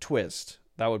 big twist.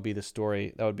 That would be the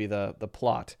story. That would be the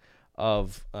plot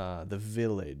of The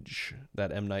Village,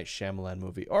 that M. Night Shyamalan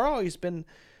movie. Or, he's been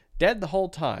dead the whole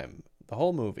time, the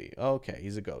whole movie. Okay,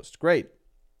 he's a ghost. Great.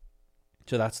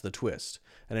 So that's the twist.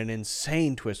 And an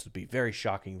insane twist would be very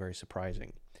shocking, very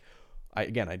surprising. I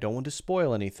don't want to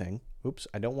spoil anything.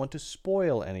 I don't want to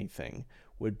spoil anything.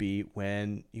 Would be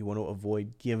when you want to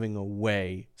avoid giving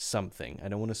away something. I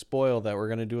don't want to spoil that we're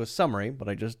going to do a summary, but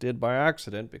I just did by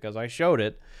accident because I showed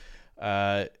it.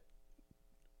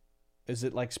 Is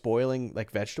it like spoiling,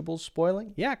 like vegetables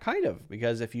spoiling? Yeah, kind of.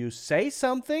 Because if you say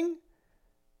something,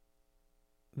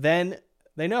 then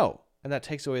they know. And that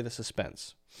takes away the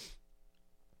suspense.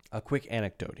 A quick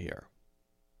anecdote here.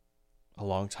 A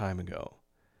long time ago,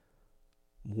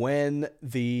 when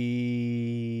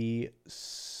the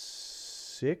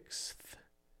 6th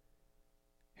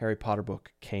Harry Potter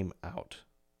book came out,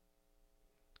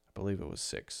 I believe it was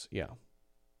 6. Yeah,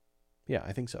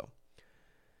 I think so.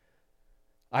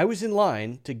 I was in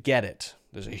line to get it.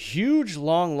 There's a huge,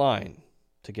 long line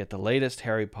to get the latest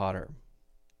Harry Potter.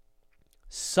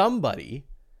 Somebody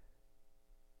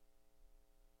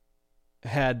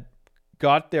had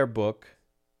got their book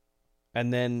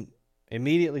and then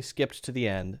immediately skipped to the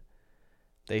end.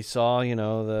 They saw,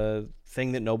 the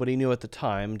thing that nobody knew at the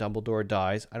time, Dumbledore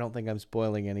dies. I don't think I'm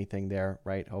spoiling anything there,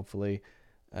 right? Hopefully.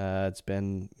 It's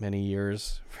been many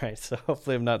years, right? So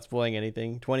hopefully I'm not spoiling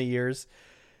anything. 20 years.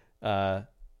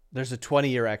 There's a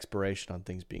 20-year expiration on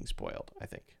things being spoiled, I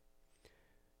think.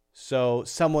 So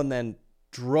someone then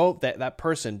that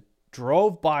person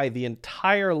drove by the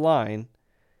entire line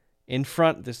in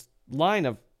front, this line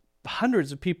of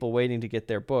hundreds of people waiting to get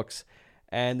their books,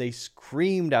 and they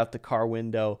screamed out the car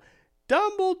window,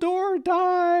 "Dumbledore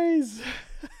dies!"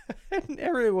 And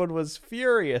everyone was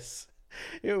furious.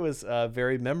 It was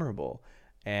very memorable.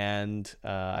 And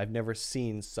I've never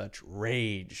seen such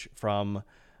rage from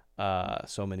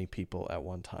so many people at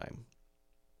one time.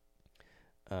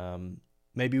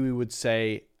 Maybe we would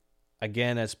say,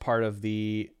 again, as part of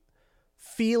the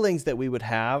feelings that we would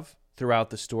have throughout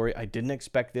the story, I didn't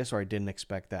expect this or I didn't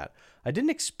expect that. I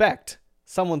didn't expect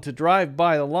someone to drive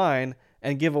by the line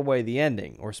and give away the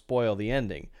ending or spoil the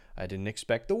ending. I didn't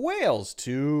expect the whales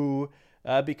to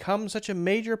become such a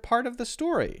major part of the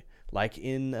story. Like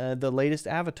in the latest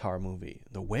Avatar movie.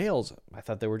 The whales, I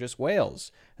thought they were just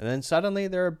whales. And then suddenly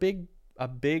they're a big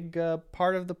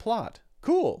part of the plot.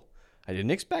 Cool. I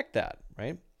didn't expect that,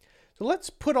 right? So let's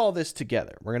put all this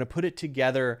together. We're going to put it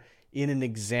together in an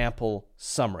example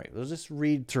summary. Let's just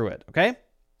read through it, okay?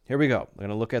 Here we go. We're going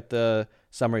to look at the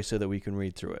summary so that we can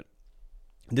read through it.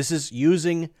 This is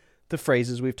using the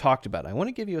phrases we've talked about. I want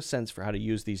to give you a sense for how to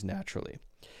use these naturally.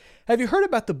 Have you heard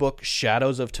about the book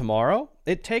Shadows of Tomorrow?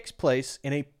 It takes place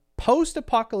in a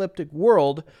post-apocalyptic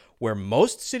world where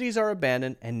most cities are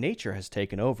abandoned and nature has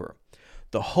taken over.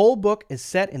 The whole book is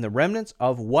set in the remnants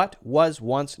of what was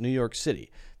once New York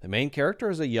City. The main character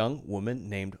is a young woman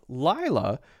named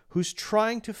Lila who's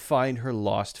trying to find her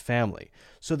lost family.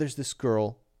 So there's this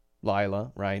girl,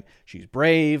 Lila, right? She's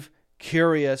brave,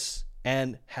 curious,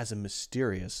 and has a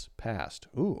mysterious past.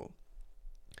 Ooh.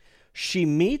 She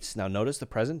meets, now notice the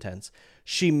present tense,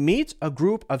 she meets a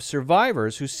group of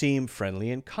survivors who seem friendly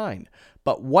and kind.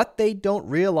 But what they don't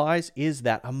realize is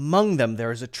that among them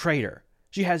there is a traitor.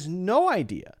 She has no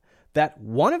idea that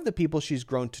one of the people she's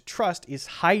grown to trust is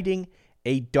hiding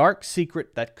a dark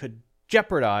secret that could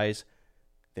jeopardize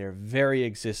their very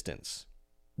existence.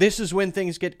 This is when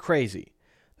things get crazy.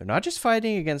 They're not just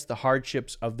fighting against the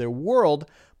hardships of their world,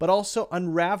 but also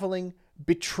unraveling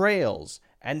betrayals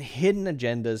and hidden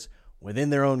agendas within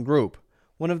their own group.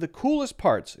 One of the coolest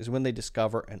parts is when they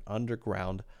discover an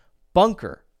underground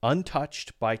bunker,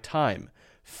 untouched by time,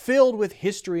 filled with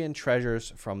history and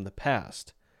treasures from the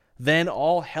past. Then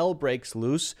all hell breaks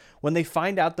loose when they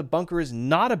find out the bunker is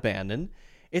not abandoned.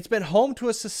 It's been home to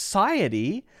a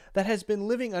society that has been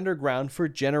living underground for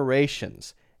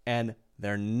generations, and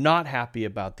they're not happy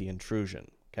about the intrusion.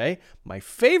 Okay? My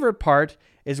favorite part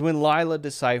is when Lila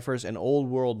deciphers an old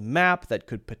world map that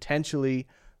could potentially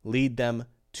lead them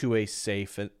to a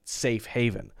safe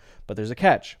haven. But there's a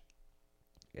catch.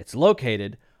 It's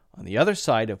located on the other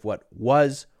side of what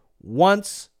was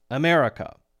once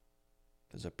America.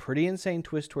 There's a pretty insane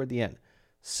twist toward the end.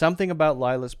 Something about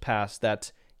Lila's past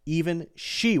that even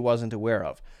she wasn't aware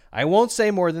of. I won't say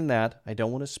more than that. I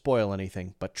don't want to spoil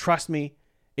anything, but trust me,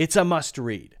 it's a must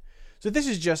read. So this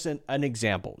is just an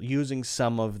example using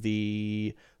some of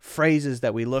the phrases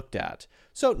that we looked at.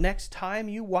 So next time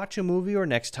you watch a movie or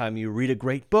next time you read a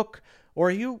great book or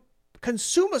you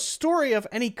consume a story of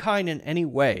any kind in any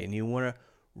way and you want to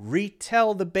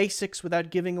retell the basics without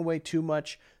giving away too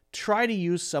much, try to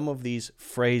use some of these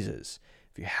phrases.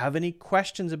 If you have any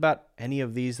questions about any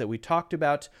of these that we talked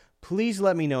about, please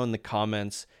let me know in the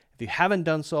comments. If you haven't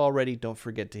done so already, don't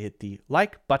forget to hit the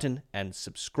like button and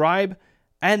subscribe.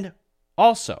 And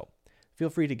also, feel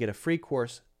free to get a free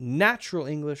course, Natural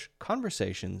English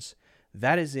Conversations.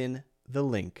 That is in the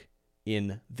link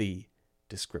in the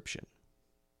description.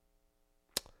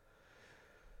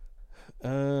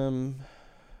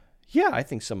 Yeah, I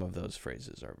think some of those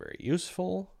phrases are very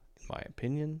useful, in my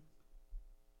opinion.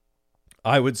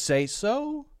 I would say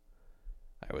so.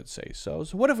 So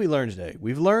what have we learned today?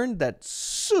 We've learned that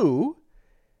sou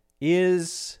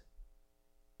is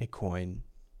a coin.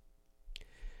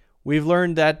 We've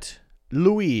learned that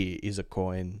louis is a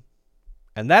coin.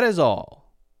 And that is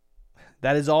all.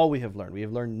 That is all we have learned. We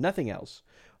have learned nothing else.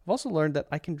 We've also learned that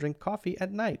I can drink coffee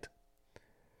at night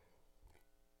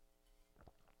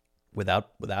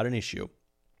without an issue.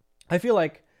 I feel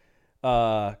like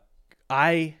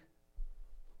I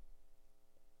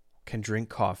can drink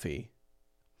coffee.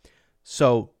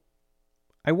 So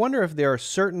I wonder if there are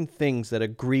certain things that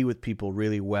agree with people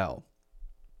really well.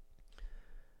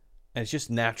 And it's just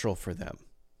natural for them.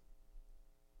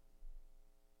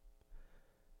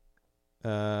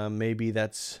 Maybe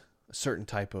that's a certain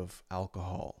type of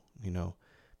alcohol. You know,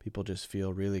 people just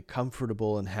feel really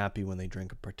comfortable and happy when they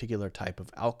drink a particular type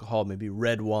of alcohol, maybe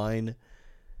red wine.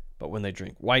 But when they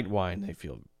drink white wine, they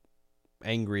feel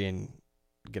angry and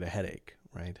get a headache,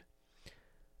 right?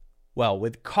 Well,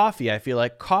 with coffee, I feel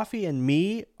like coffee and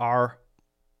me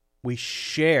we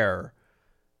share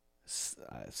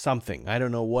something. I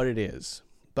don't know what it is,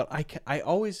 but I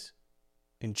always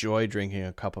enjoy drinking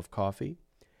a cup of coffee,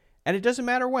 and it doesn't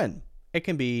matter when. It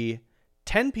can be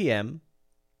 10 p.m.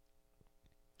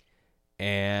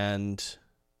 and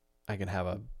I can have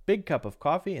a big cup of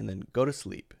coffee and then go to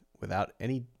sleep without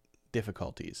any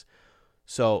difficulties.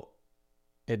 So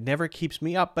it never keeps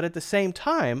me up, but at the same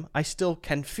time, I still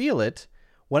can feel it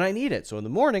when I need it. So in the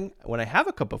morning, when I have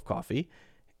a cup of coffee,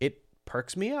 it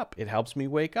perks me up. It helps me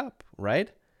wake up,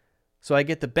 right? So I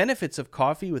get the benefits of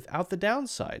coffee without the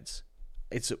downsides.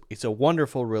 It's a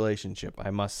wonderful relationship,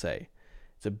 I must say.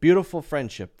 It's a beautiful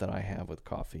friendship that I have with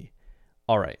coffee.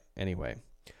 All right, anyway.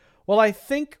 Well, I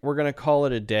think we're going to call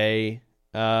it a day.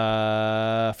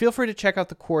 Feel free to check out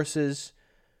the courses.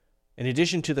 In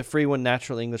addition to the free one,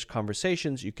 Natural English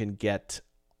Conversations, you can get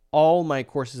all my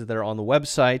courses that are on the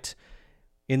website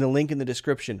in the link in the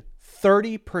description.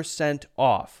 30%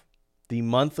 off the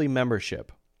monthly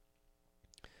membership.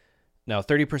 Now,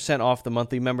 30% off the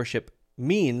monthly membership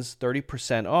means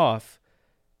 30% off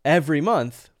every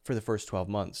month for the first 12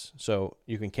 months. So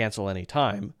you can cancel any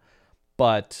time,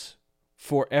 but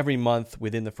for every month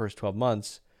within the first 12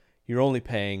 months, you're only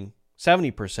paying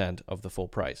 70% of the full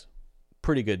price.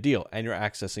 Pretty good deal, and you're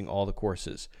accessing all the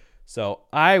courses. So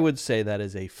I would say that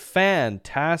is a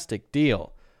fantastic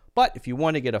deal. But if you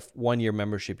want to get a 1-year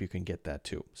membership, you can get that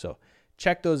too. So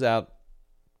check those out.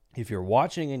 If you're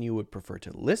watching and you would prefer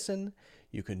to listen,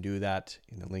 you can do that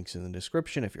in the links in the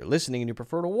description. If you're listening and you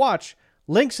prefer to watch,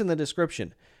 links in the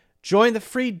description. Join the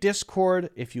free Discord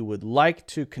if you would like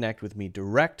to connect with me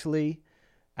directly.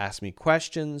 Ask me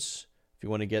questions. If you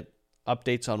want to get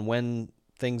updates on when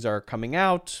things are coming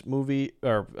out, movie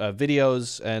or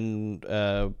videos and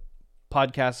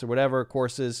podcasts or whatever,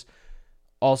 courses.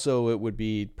 Also, it would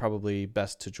be probably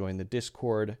best to join the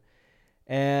Discord.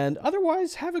 And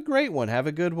otherwise, have a great one. Have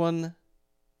a good one.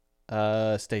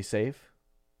 Stay safe.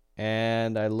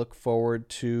 And I look forward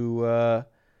to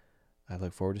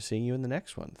seeing you in the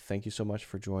next one. Thank you so much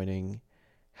for joining.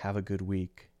 Have a good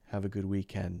week. Have a good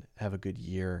weekend. Have a good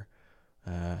year.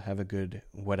 Have a good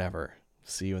whatever.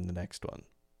 See you in the next one.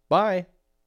 Bye.